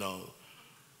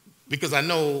 because I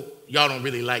know y'all don't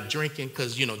really like drinking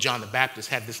because, John the Baptist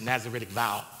had this Nazaritic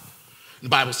vow. The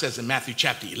Bible says in Matthew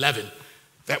chapter 11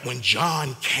 that when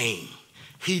John came,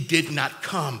 he did not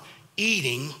come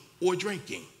eating or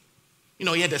drinking.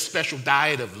 He had that special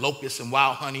diet of locusts and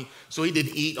wild honey, so he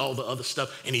didn't eat all the other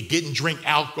stuff, and he didn't drink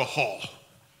alcohol.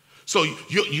 So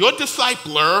your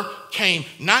discipler came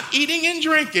not eating and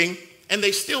drinking, and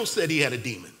they still said he had a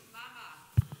demon.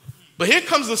 But here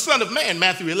comes the Son of Man,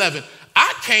 Matthew 11.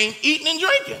 I came eating and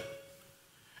drinking.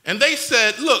 And they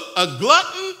said, look, a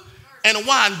glutton and a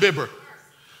wine bibber.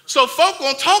 So folk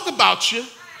gonna talk about you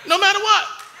no matter what.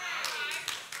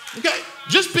 Okay?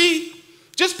 Just be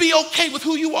okay with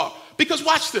who you are. Because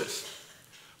watch this.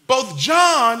 Both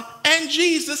John and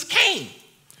Jesus came.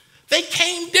 They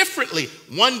came differently.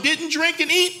 One didn't drink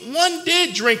and eat. One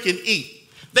did drink and eat.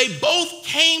 They both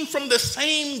came from the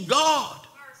same God.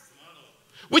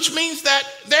 Which means that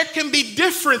there can be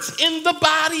difference in the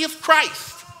body of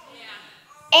Christ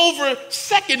over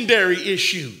secondary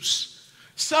issues.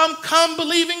 Some come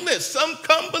believing this, some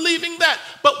come believing that,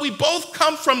 but we both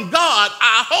come from God,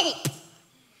 I hope.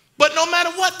 But no matter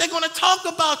what, they're going to talk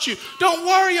about you. Don't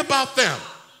worry about them.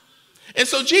 And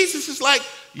so Jesus is like,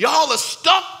 y'all are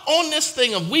stuck on this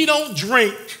thing of we don't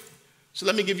drink. So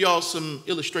let me give y'all some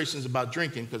illustrations about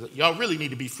drinking because y'all really need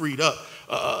to be freed up,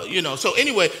 So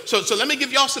anyway, so let me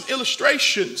give y'all some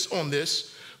illustrations on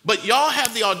this. But y'all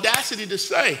have the audacity to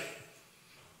say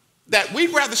that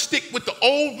we'd rather stick with the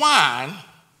old wine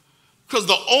because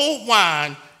the old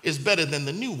wine is better than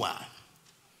the new wine.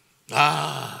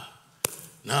 No.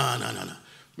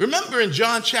 Remember in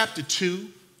John chapter 2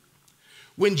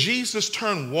 when Jesus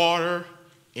turned water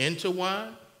into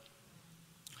wine?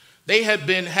 They had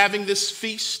been having this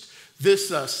feast, this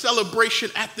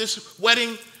celebration at this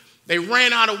wedding. They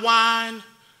ran out of wine.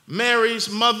 Mary's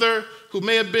mother, who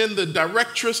may have been the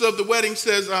directress of the wedding,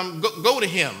 says, go to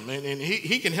him, and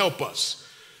he can help us.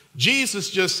 Jesus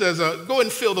just says, go ahead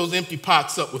and fill those empty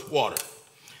pots up with water.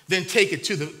 Then take it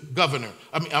to the governor,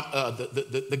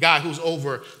 the guy who's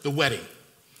over the wedding.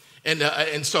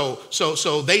 And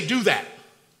so they do that.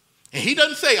 And he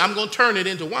doesn't say, I'm going to turn it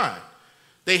into wine.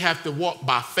 They have to walk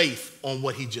by faith on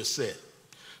what he just said.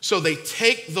 So they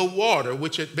take the water,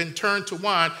 which had been turned to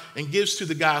wine, and gives to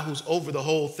the guy who's over the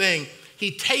whole thing. He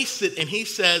tastes it and he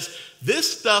says,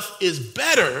 this stuff is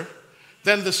better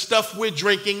than the stuff we're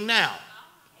drinking now.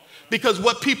 Because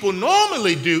what people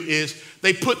normally do is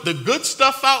they put the good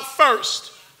stuff out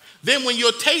first. Then when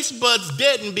your taste buds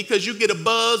deaden because you get a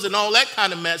buzz and all that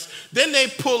kind of mess, then they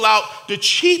pull out the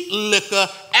cheap liquor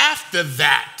after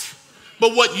that.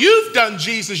 But what you've done,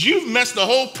 Jesus, you've messed the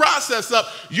whole process up.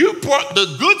 You brought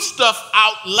the good stuff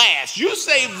out last. You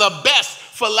saved the best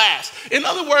for last. In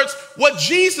other words, what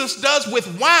Jesus does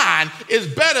with wine is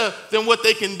better than what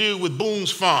they can do with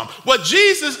Boone's Farm.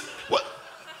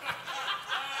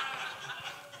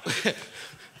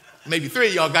 Maybe 3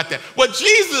 of y'all got that. What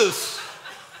Jesus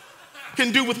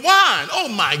can do with wine, oh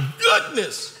my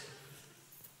goodness.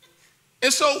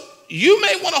 And so you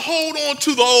may want to hold on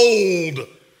to the old,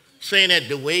 saying that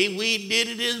the way we did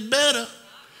it is better.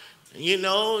 You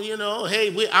know,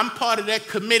 hey, I'm part of that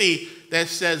committee that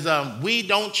says we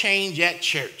don't change at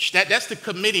church. That's the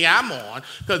committee I'm on,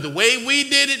 because the way we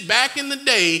did it back in the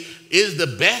day is the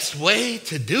best way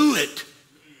to do it.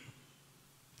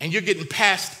 And you're getting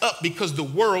passed up because the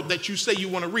world that you say you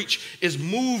want to reach is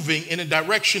moving in a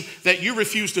direction that you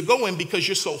refuse to go in because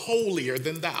you're so holier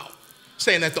than thou,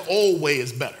 saying that the old way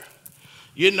is better.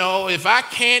 You know, if I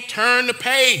can't turn the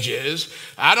pages,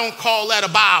 I don't call that a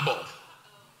Bible.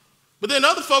 But then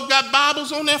other folk got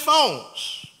Bibles on their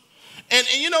phones. And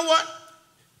you know what?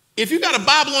 If you got a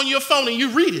Bible on your phone and you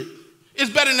read it, it's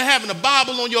better than having a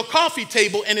Bible on your coffee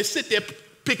table and it sit there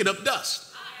picking up dust.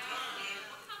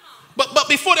 But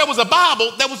before there was a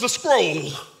Bible, there was a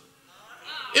scroll.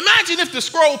 Imagine if the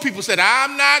scroll people said,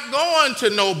 I'm not going to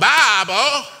no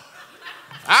Bible.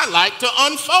 I like to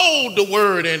unfold the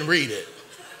word and read it.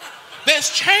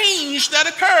 There's change that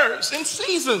occurs in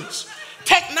seasons.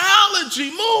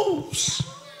 Technology moves.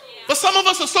 But some of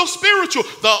us are so spiritual.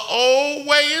 The old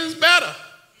way is better.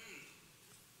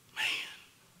 Man,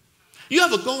 you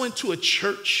ever go into a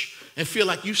church and feel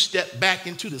like you stepped back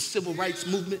into the civil rights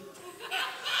movement?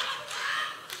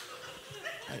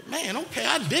 Like, man, okay,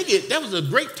 I dig it. That was a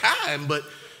great time, but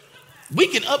we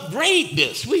can upgrade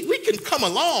this. We can come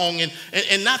along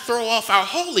and not throw off our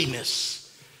holiness.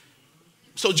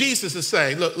 So Jesus is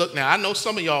saying, look now, I know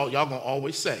some of y'all going to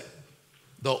always say,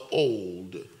 the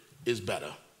old is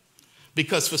better.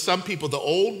 Because for some people, the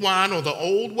old wine or the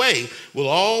old way will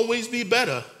always be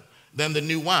better than the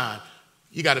new wine.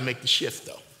 You got to make the shift,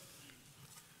 though.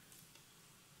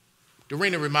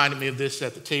 Dorena reminded me of this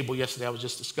at the table yesterday. I was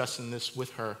just discussing this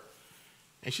with her.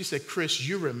 And she said, Chris,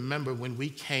 you remember when we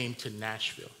came to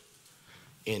Nashville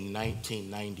in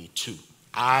 1992?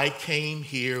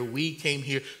 We came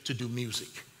here to do music.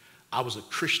 I was a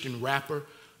Christian rapper.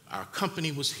 Our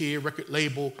company was here, record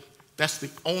label. That's the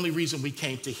only reason we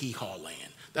came to Hee Haw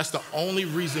Land. That's the only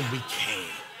reason we came.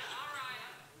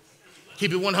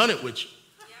 Keep it 100 with you.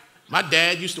 My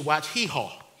dad used to watch Hee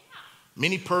Haw.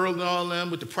 Minnie Pearl and all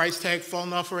them with the price tag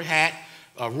falling off her hat.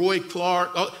 Roy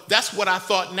Clark. That's what I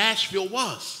thought Nashville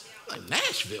was. Like,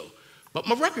 Nashville? But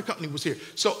my record company was here.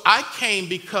 So I came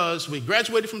because we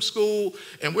graduated from school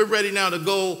and we're ready now to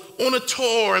go on a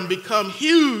tour and become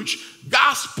huge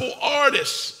gospel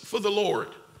artists for the Lord.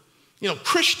 You know,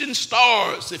 Christian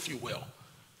stars, if you will.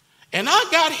 And I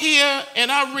got here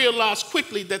and I realized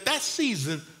quickly that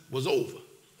season was over.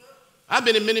 I've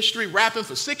been in ministry rapping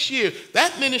for 6 years.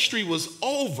 That ministry was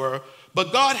over,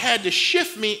 but God had to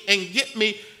shift me and get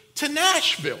me to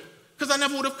Nashville because I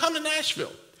never would have come to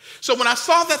Nashville. So when I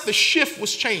saw that the shift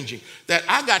was changing, that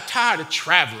I got tired of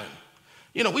traveling.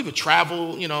 You know, we would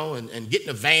travel, you know, and get in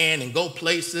a van and go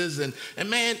places. And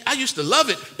man, I used to love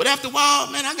it. But after a while,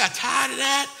 man, I got tired of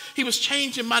that. He was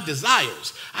changing my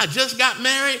desires. I just got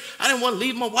married. I didn't want to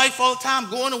leave my wife all the time,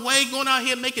 going away, going out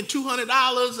here making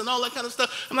 $200 and all that kind of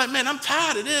stuff. I'm like, man, I'm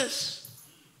tired of this.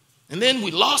 And then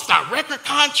we lost our record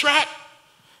contract.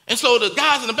 And so the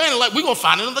guys in the band are like, we're going to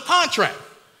find another contract.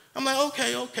 I'm like,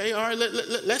 okay, all right,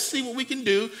 let's see what we can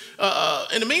do.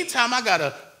 In the meantime, I got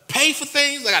to pay for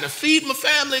things. I got to feed my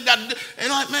family. And I'm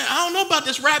like, man, I don't know about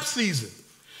this rap season.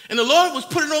 And the Lord was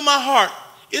putting on my heart,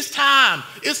 it's time,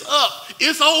 it's up,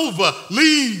 it's over,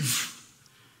 leave.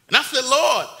 And I said,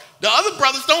 Lord, the other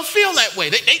brothers don't feel that way.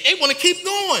 They want to keep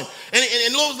going.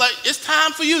 And the Lord was like, it's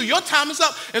time for you. Your time is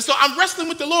up. And so I'm wrestling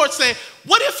with the Lord saying,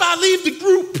 what if I leave the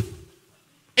group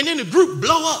and then the group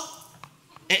blow up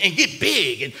and get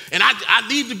big? And I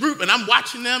leave the group and I'm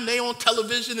watching them. They on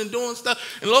television and doing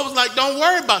stuff. And the Lord was like, don't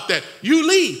worry about that. You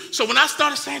leave. So when I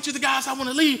started saying to the guys, I want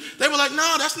to leave, they were like,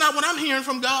 no, that's not what I'm hearing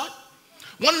from God.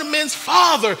 One of the men's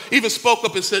father even spoke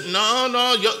up and said,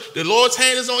 no, the Lord's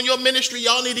hand is on your ministry.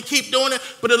 Y'all need to keep doing it.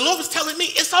 But the Lord was telling me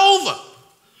it's over.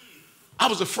 I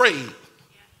was afraid,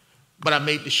 but I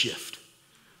made the shift.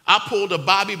 I pulled a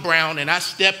Bobby Brown and I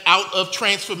stepped out of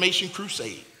Transformation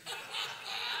Crusade.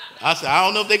 I said, I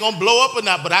don't know if they're going to blow up or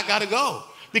not, but I got to go.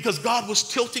 Because God was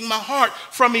tilting my heart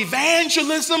from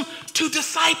evangelism to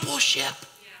discipleship.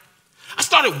 I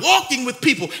started walking with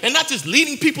people and not just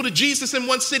leading people to Jesus in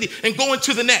one city and going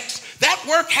to the next. That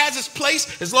work has its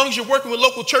place as long as you're working with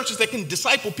local churches that can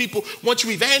disciple people once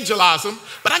you evangelize them.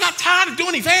 But I got tired of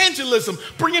doing evangelism,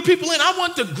 bringing people in. I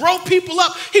wanted to grow people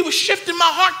up. He was shifting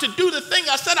my heart to do the thing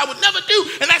I said I would never do,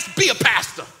 and that's be a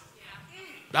pastor.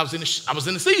 I was in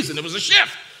the season. It was a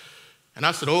shift. And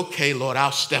I said, okay, Lord,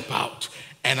 I'll step out.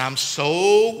 And I'm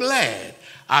so glad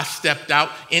I stepped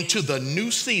out into the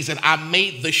new season. I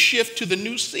made the shift to the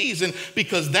new season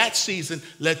because that season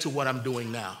led to what I'm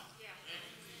doing now.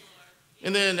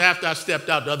 And then after I stepped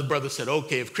out, the other brother said,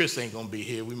 okay, if Chris ain't going to be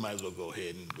here, we might as well go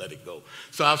ahead and let it go.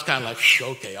 So I was kind of like,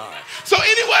 okay, all right. So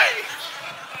anyway,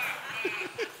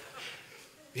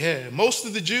 yeah, most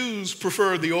of the Jews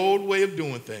prefer the old way of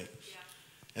doing things.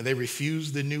 And they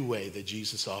refused the new way that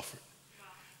Jesus offered.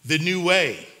 The new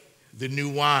way, the new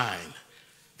wine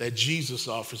that Jesus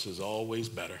offers is always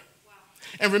better. Wow.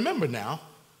 And remember now,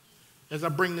 as I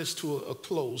bring this to a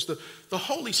close, the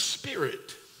Holy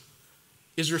Spirit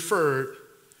is referred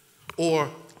or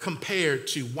compared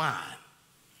to wine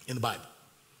in the Bible.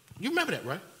 You remember that,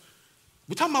 right?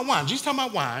 We're talking about wine. Jesus talking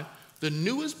about wine. The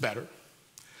new is better,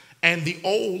 and the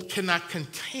old cannot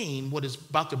contain what is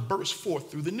about to burst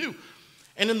forth through the new.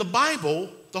 And in the Bible,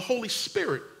 the Holy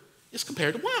Spirit is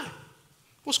compared to wine.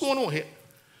 What's going on here?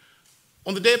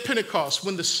 On the day of Pentecost,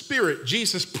 when the Spirit,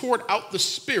 Jesus poured out the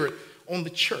Spirit on the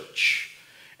church,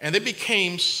 and they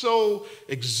became so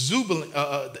exuberant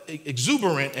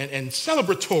and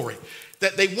celebratory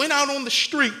that they went out on the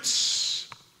streets,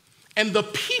 and the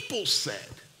people said,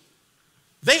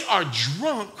 they are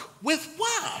drunk with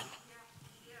wine.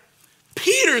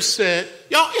 Peter said,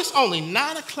 y'all, it's only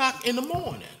 9 o'clock in the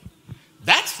morning.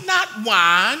 That's not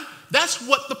wine. That's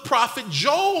what the prophet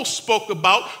Joel spoke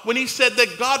about when he said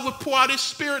that God would pour out his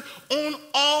Spirit on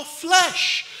all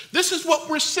flesh. This is what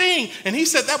we're seeing. And he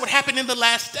said that would happen in the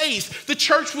last days. The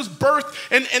church was birthed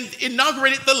and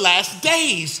inaugurated the last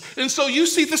days. And so you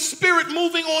see the Spirit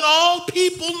moving on all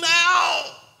people now.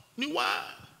 New wine.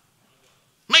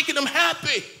 Making them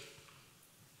happy.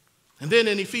 And then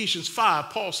in Ephesians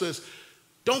 5, Paul says,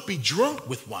 don't be drunk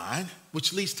with wine,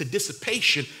 which leads to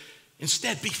dissipation.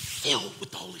 Instead, be filled with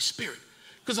the Holy Spirit.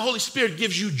 Because the Holy Spirit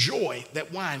gives you joy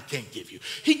that wine can't give you.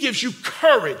 He gives you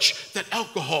courage that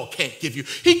alcohol can't give you.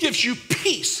 He gives you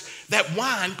peace that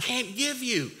wine can't give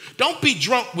you. Don't be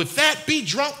drunk with that. Be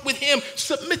drunk with him.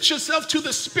 Submit yourself to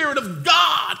the Spirit of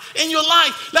God in your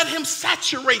life. Let him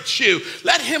saturate you.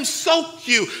 Let him soak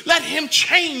you. Let him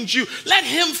change you. Let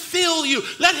him fill you.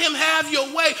 Let him have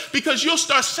your way, because you'll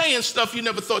start saying stuff you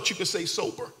never thought you could say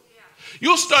sober.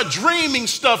 You'll start dreaming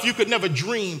stuff you could never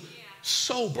dream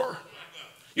sober.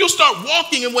 You'll start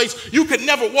walking in ways you could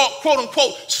never walk, quote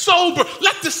unquote, sober.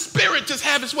 Let the Spirit just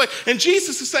have his way. And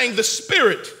Jesus is saying the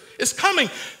Spirit is coming.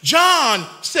 John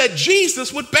said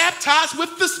Jesus would baptize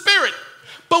with the Spirit.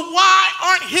 But why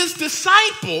aren't his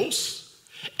disciples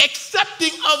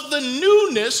accepting of the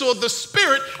newness or the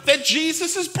Spirit that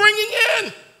Jesus is bringing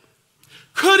in?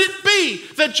 Could it be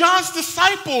that John's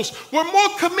disciples were more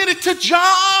committed to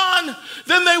John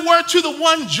than they were to the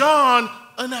one John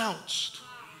announced?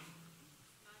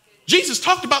 Jesus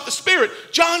talked about the Spirit.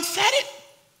 John said it.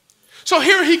 So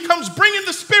here he comes bringing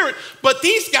the Spirit, but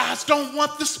these guys don't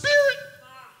want the Spirit.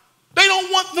 They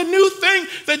don't want the new thing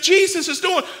that Jesus is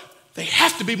doing. They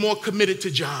have to be more committed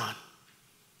to John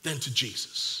than to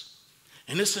Jesus.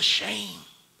 And it's a shame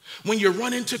when you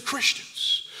run into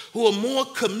Christians who are more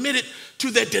committed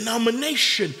to their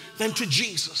denomination than to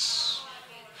Jesus.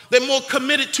 They're more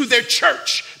committed to their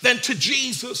church than to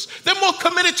Jesus. They're more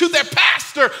committed to their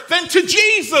pastor than to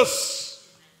Jesus.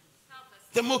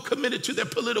 They're more committed to their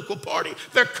political party,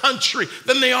 their country,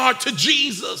 than they are to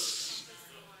Jesus.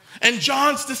 And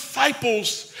John's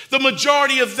disciples, the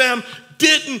majority of them,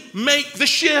 didn't make the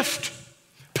shift.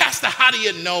 Pastor, how do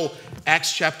you know?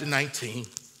 Acts chapter 19.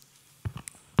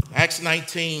 Acts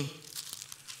 19.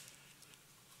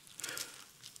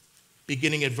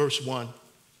 Beginning at verse 1.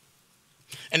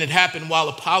 And it happened while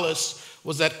Apollos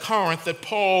was at Corinth that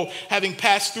Paul, having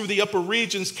passed through the upper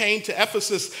regions, came to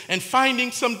Ephesus, and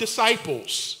finding some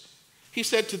disciples, he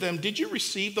said to them, did you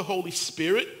receive the Holy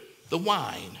Spirit, the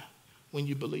wine, when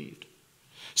you believed?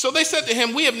 So they said to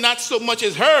him, we have not so much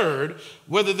as heard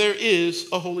whether there is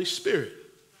a Holy Spirit.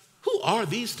 Who are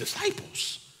these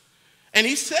disciples? And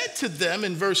he said to them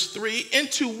in verse 3,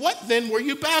 into what then were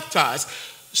you baptized?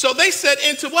 So they said,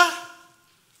 into what?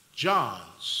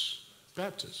 John's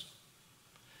baptism.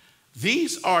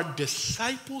 These are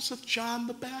disciples of John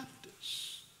the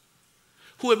Baptist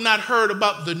who have not heard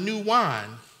about the new wine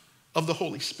of the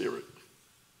Holy Spirit.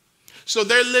 So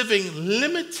they're living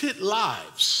limited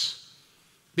lives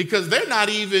because they're not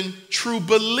even true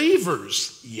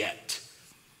believers yet.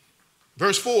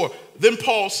 Verse 4, then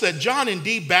Paul said, John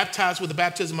indeed baptized with the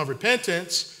baptism of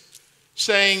repentance,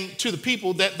 saying to the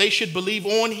people that they should believe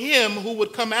on him who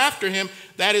would come after him,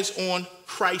 that is on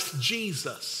Christ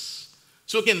Jesus.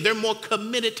 So again, they're more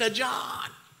committed to John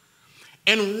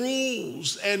and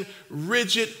rules and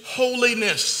rigid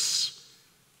holiness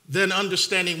than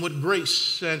understanding what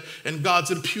grace and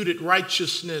God's imputed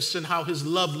righteousness and how his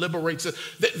love liberates us.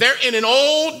 They're in an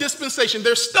old dispensation.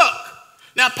 They're stuck.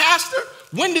 Now, Pastor,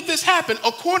 when did this happen?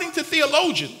 According to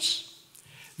theologians,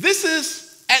 this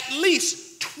is at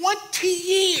least 20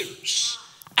 years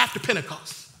after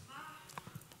Pentecost.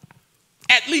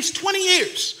 At least 20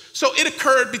 years. So it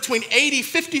occurred between AD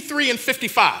 53 and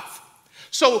 55.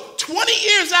 So 20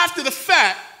 years after the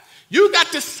fact, you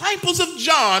got disciples of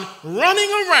John running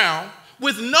around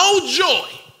with no joy,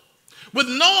 with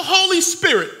no Holy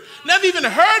Spirit, never even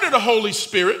heard of the Holy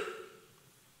Spirit.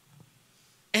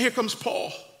 And here comes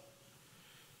Paul.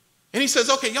 And he says,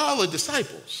 okay, y'all are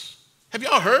disciples. Have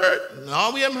y'all heard?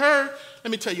 No, we haven't heard.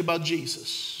 Let me tell you about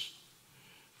Jesus.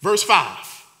 Verse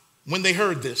 5, when they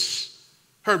heard this,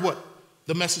 heard what?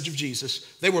 The message of Jesus.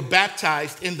 They were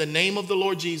baptized in the name of the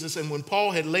Lord Jesus. And when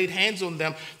Paul had laid hands on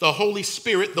them, the Holy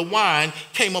Spirit, the wine,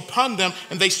 came upon them,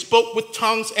 and they spoke with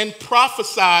tongues and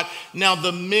prophesied. Now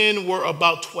the men were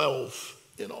about 12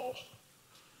 in all.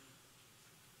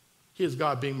 Here's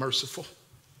God being merciful.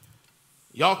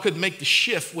 Y'all could make the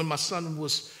shift when my son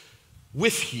was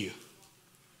with you.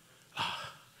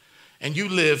 And you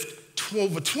lived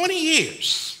over 20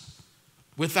 years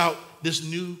without this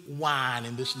new wine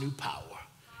and this new power.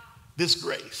 This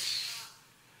grace.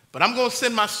 But I'm going to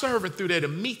send my servant through there to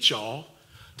meet y'all,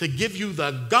 to give you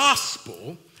the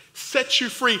gospel, set you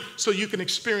free so you can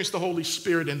experience the Holy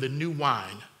Spirit and the new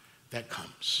wine that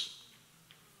comes.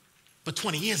 But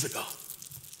 20 years ago,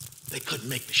 they couldn't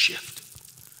make the shift.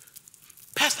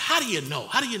 Pastor, how do you know?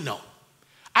 How do you know?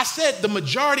 I said the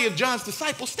majority of John's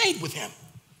disciples stayed with him.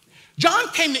 John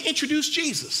came to introduce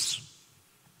Jesus,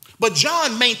 but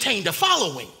John maintained a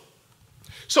following.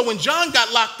 So when John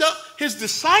got locked up, his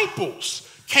disciples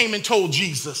came and told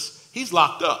Jesus, he's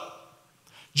locked up.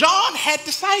 John had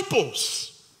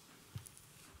disciples.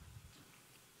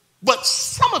 But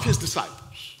some of his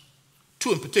disciples,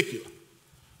 2 in particular,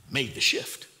 made the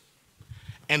shift.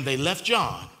 And they left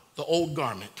John, the old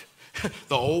garment,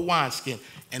 the old wineskin,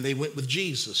 and they went with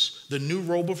Jesus, the new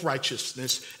robe of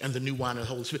righteousness and the new wine of the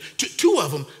Holy Spirit. 2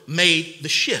 of them made the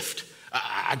shift.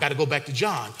 I got to go back to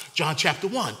John. John chapter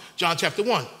 1. John chapter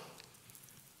 1.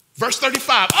 Verse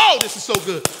 35. Oh, this is so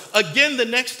good. Again, the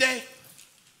next day,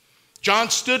 John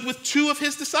stood with 2 of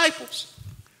his disciples.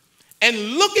 And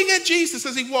looking at Jesus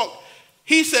as he walked,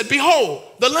 he said, behold,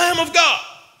 the Lamb of God.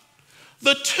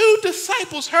 The 2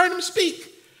 disciples heard him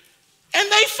speak, and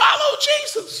they followed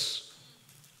Jesus.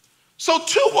 So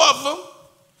 2 of them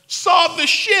saw the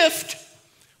shift,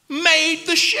 made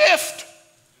the shift.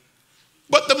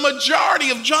 But the majority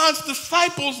of John's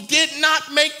disciples did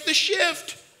not make the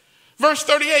shift. Verse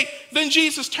 38, then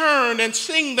Jesus turned and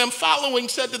seeing them following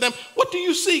said to them, what do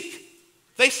you seek?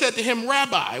 They said to him,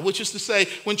 Rabbi, which is to say,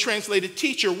 when translated,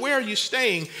 teacher, where are you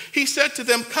staying? He said to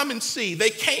them, come and see. They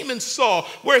came and saw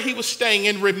where he was staying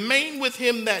and remained with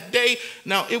him that day.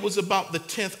 Now it was about the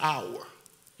 10th hour.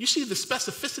 You see the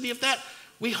specificity of that?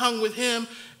 We hung with him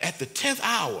at the 10th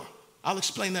hour. I'll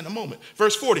explain that in a moment.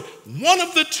 Verse 40, one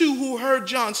of the 2 who heard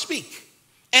John speak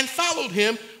and followed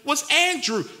him was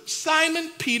Andrew, Simon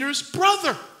Peter's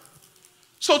brother.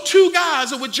 So 2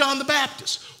 guys are with John the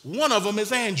Baptist. One of them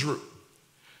is Andrew.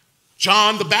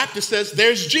 John the Baptist says,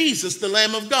 there's Jesus, the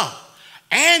Lamb of God.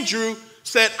 Andrew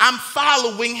said, I'm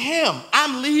following him.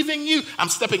 I'm leaving you. I'm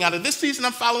stepping out of this season.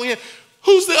 I'm following him.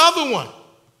 Who's the other one?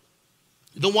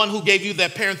 The one who gave you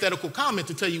that parenthetical comment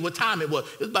to tell you what time it was.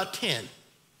 It was about 10.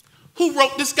 Who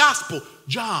wrote this gospel?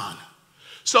 John.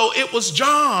 So it was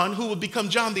John who would become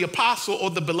John the apostle or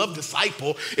the beloved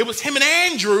disciple. It was him and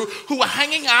Andrew who were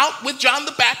hanging out with John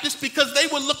the Baptist because they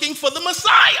were looking for the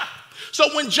Messiah.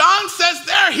 So when John says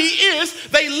there he is,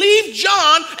 they leave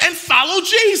John and follow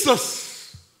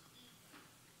Jesus.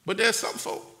 But there's some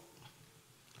folk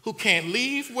who can't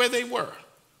leave where they were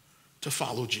to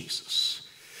follow Jesus.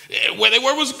 Where they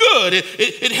were was good.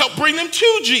 It helped bring them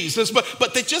to Jesus,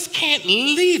 but they just can't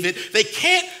leave it. They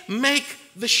can't make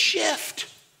the shift.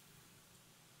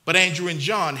 But Andrew and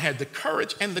John had the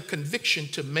courage and the conviction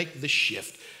to make the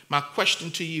shift. My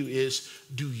question to you is,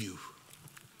 do you?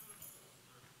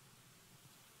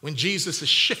 When Jesus is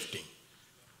shifting,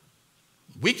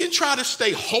 we can try to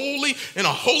stay holy in a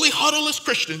holy huddle as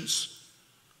Christians,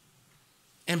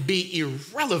 and be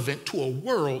irrelevant to a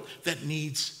world that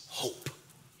needs hope.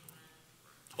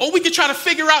 Or we could try to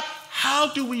figure out,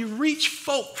 how do we reach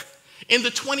folk in the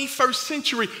 21st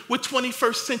century with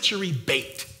 21st century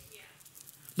bait?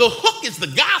 The hook is the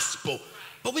gospel,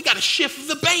 but we got to shift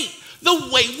the bait, the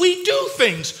way we do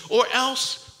things, or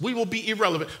else we will be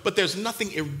irrelevant. But there's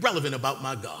nothing irrelevant about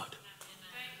my God.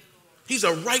 He's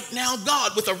a right now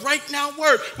God with a right now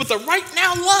word, with a right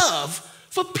now love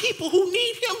for people who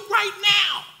need him right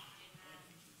now.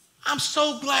 I'm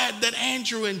so glad that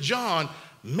Andrew and John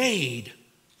made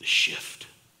the shift.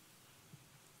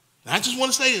 Now, I just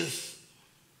want to say this.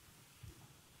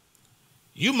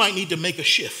 You might need to make a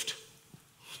shift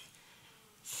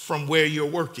from where you're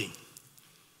working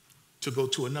to go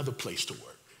to another place to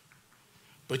work.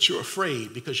 But you're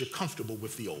afraid because you're comfortable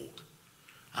with the old.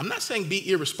 I'm not saying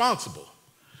be irresponsible.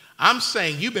 I'm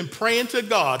saying you've been praying to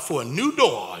God for a new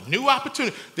door, a new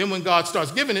opportunity. Then when God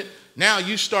starts giving it, now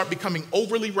you start becoming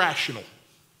overly rational.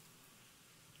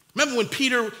 Remember when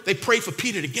they prayed for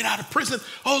Peter to get out of prison?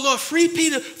 Oh, Lord, free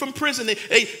Peter from prison.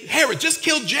 Herod just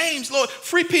killed James. Lord,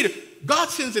 free Peter. God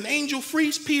sends an angel,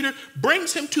 frees Peter,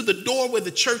 brings him to the door where the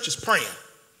church is praying.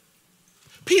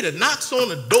 Peter knocks on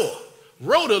the door.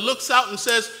 Rhoda looks out and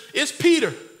says, it's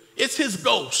Peter. It's his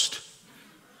ghost.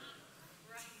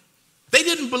 They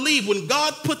didn't believe when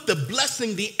God put the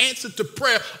blessing, the answer to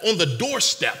prayer on the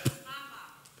doorstep.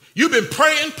 You've been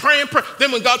praying.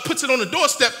 Then when God puts it on the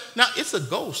doorstep, now it's a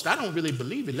ghost. I don't really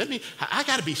believe it. I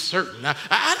got to be certain.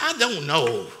 I don't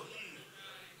know.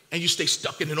 And you stay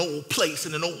stuck in an old place,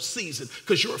 in an old season,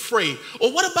 because you're afraid.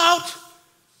 Or what about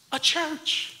a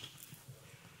church?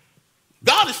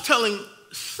 God is telling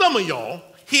some of y'all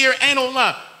here and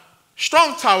online,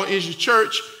 Strong Tower is your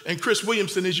church and Chris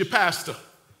Williamson is your pastor.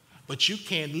 But you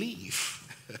can't leave.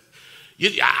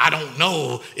 I don't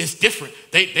know. It's different.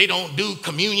 They don't do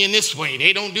communion this way.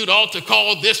 They don't do the altar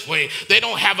call this way. They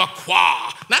don't have a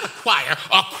choir. Not a choir,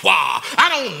 a choir. I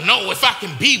don't know if I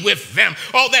can be with them.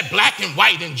 All that black and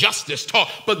white injustice talk.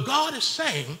 But God is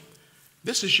saying,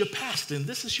 this is your pastor and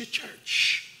this is your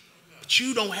church. But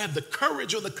you don't have the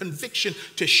courage or the conviction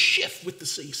to shift with the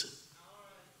season.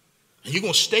 And you're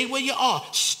going to stay where you are,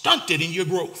 stunted in your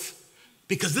growth.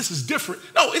 Because this is different.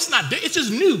 No, it's not. It's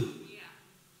just new.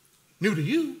 New to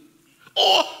you.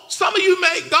 Or some of you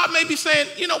God may be saying,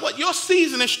 you know what, your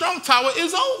season in Strong Tower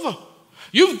is over.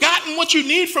 You've gotten what you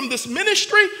need from this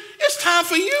ministry. It's time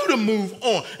for you to move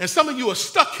on. And some of you are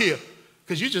stuck here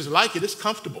because you just like it. It's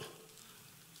comfortable.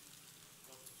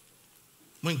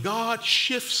 When God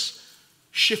shift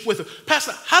with it.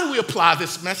 Pastor, how do we apply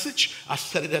this message? I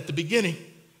said it at the beginning.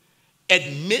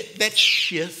 Admit that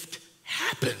shift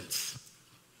happens.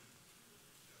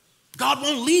 God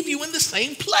won't leave you in the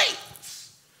same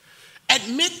place.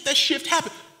 Admit that shift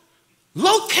happened.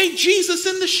 Locate Jesus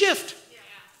in the shift.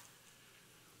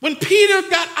 When Peter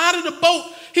got out of the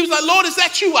boat, he was like, Lord, is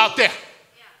that you out there?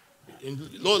 And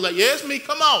the Lord was like, yeah, it's me,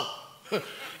 come on.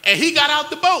 And he got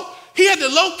out the boat. He had to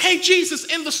locate Jesus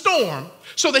in the storm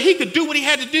so that he could do what he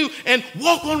had to do and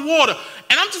walk on water.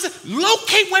 And I'm just saying,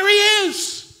 locate where he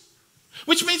is.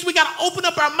 Which means we got to open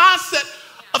up our mindset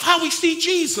of how we see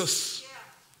Jesus.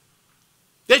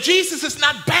 That Jesus is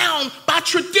not bound by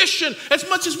tradition as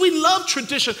much as we love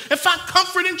tradition and find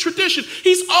comfort in tradition.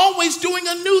 He's always doing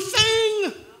a new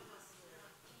thing.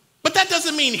 But that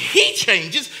doesn't mean he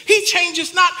changes. He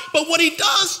changes not, but what he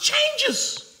does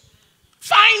changes.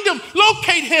 Find him,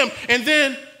 locate him, and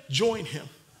then join him.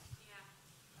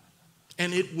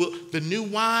 And the new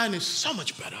wine is so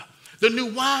much better. The new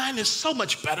wine is so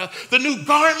much better. The new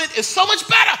garment is so much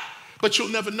better. But you'll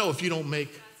never know if you don't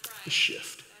make the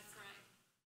shift.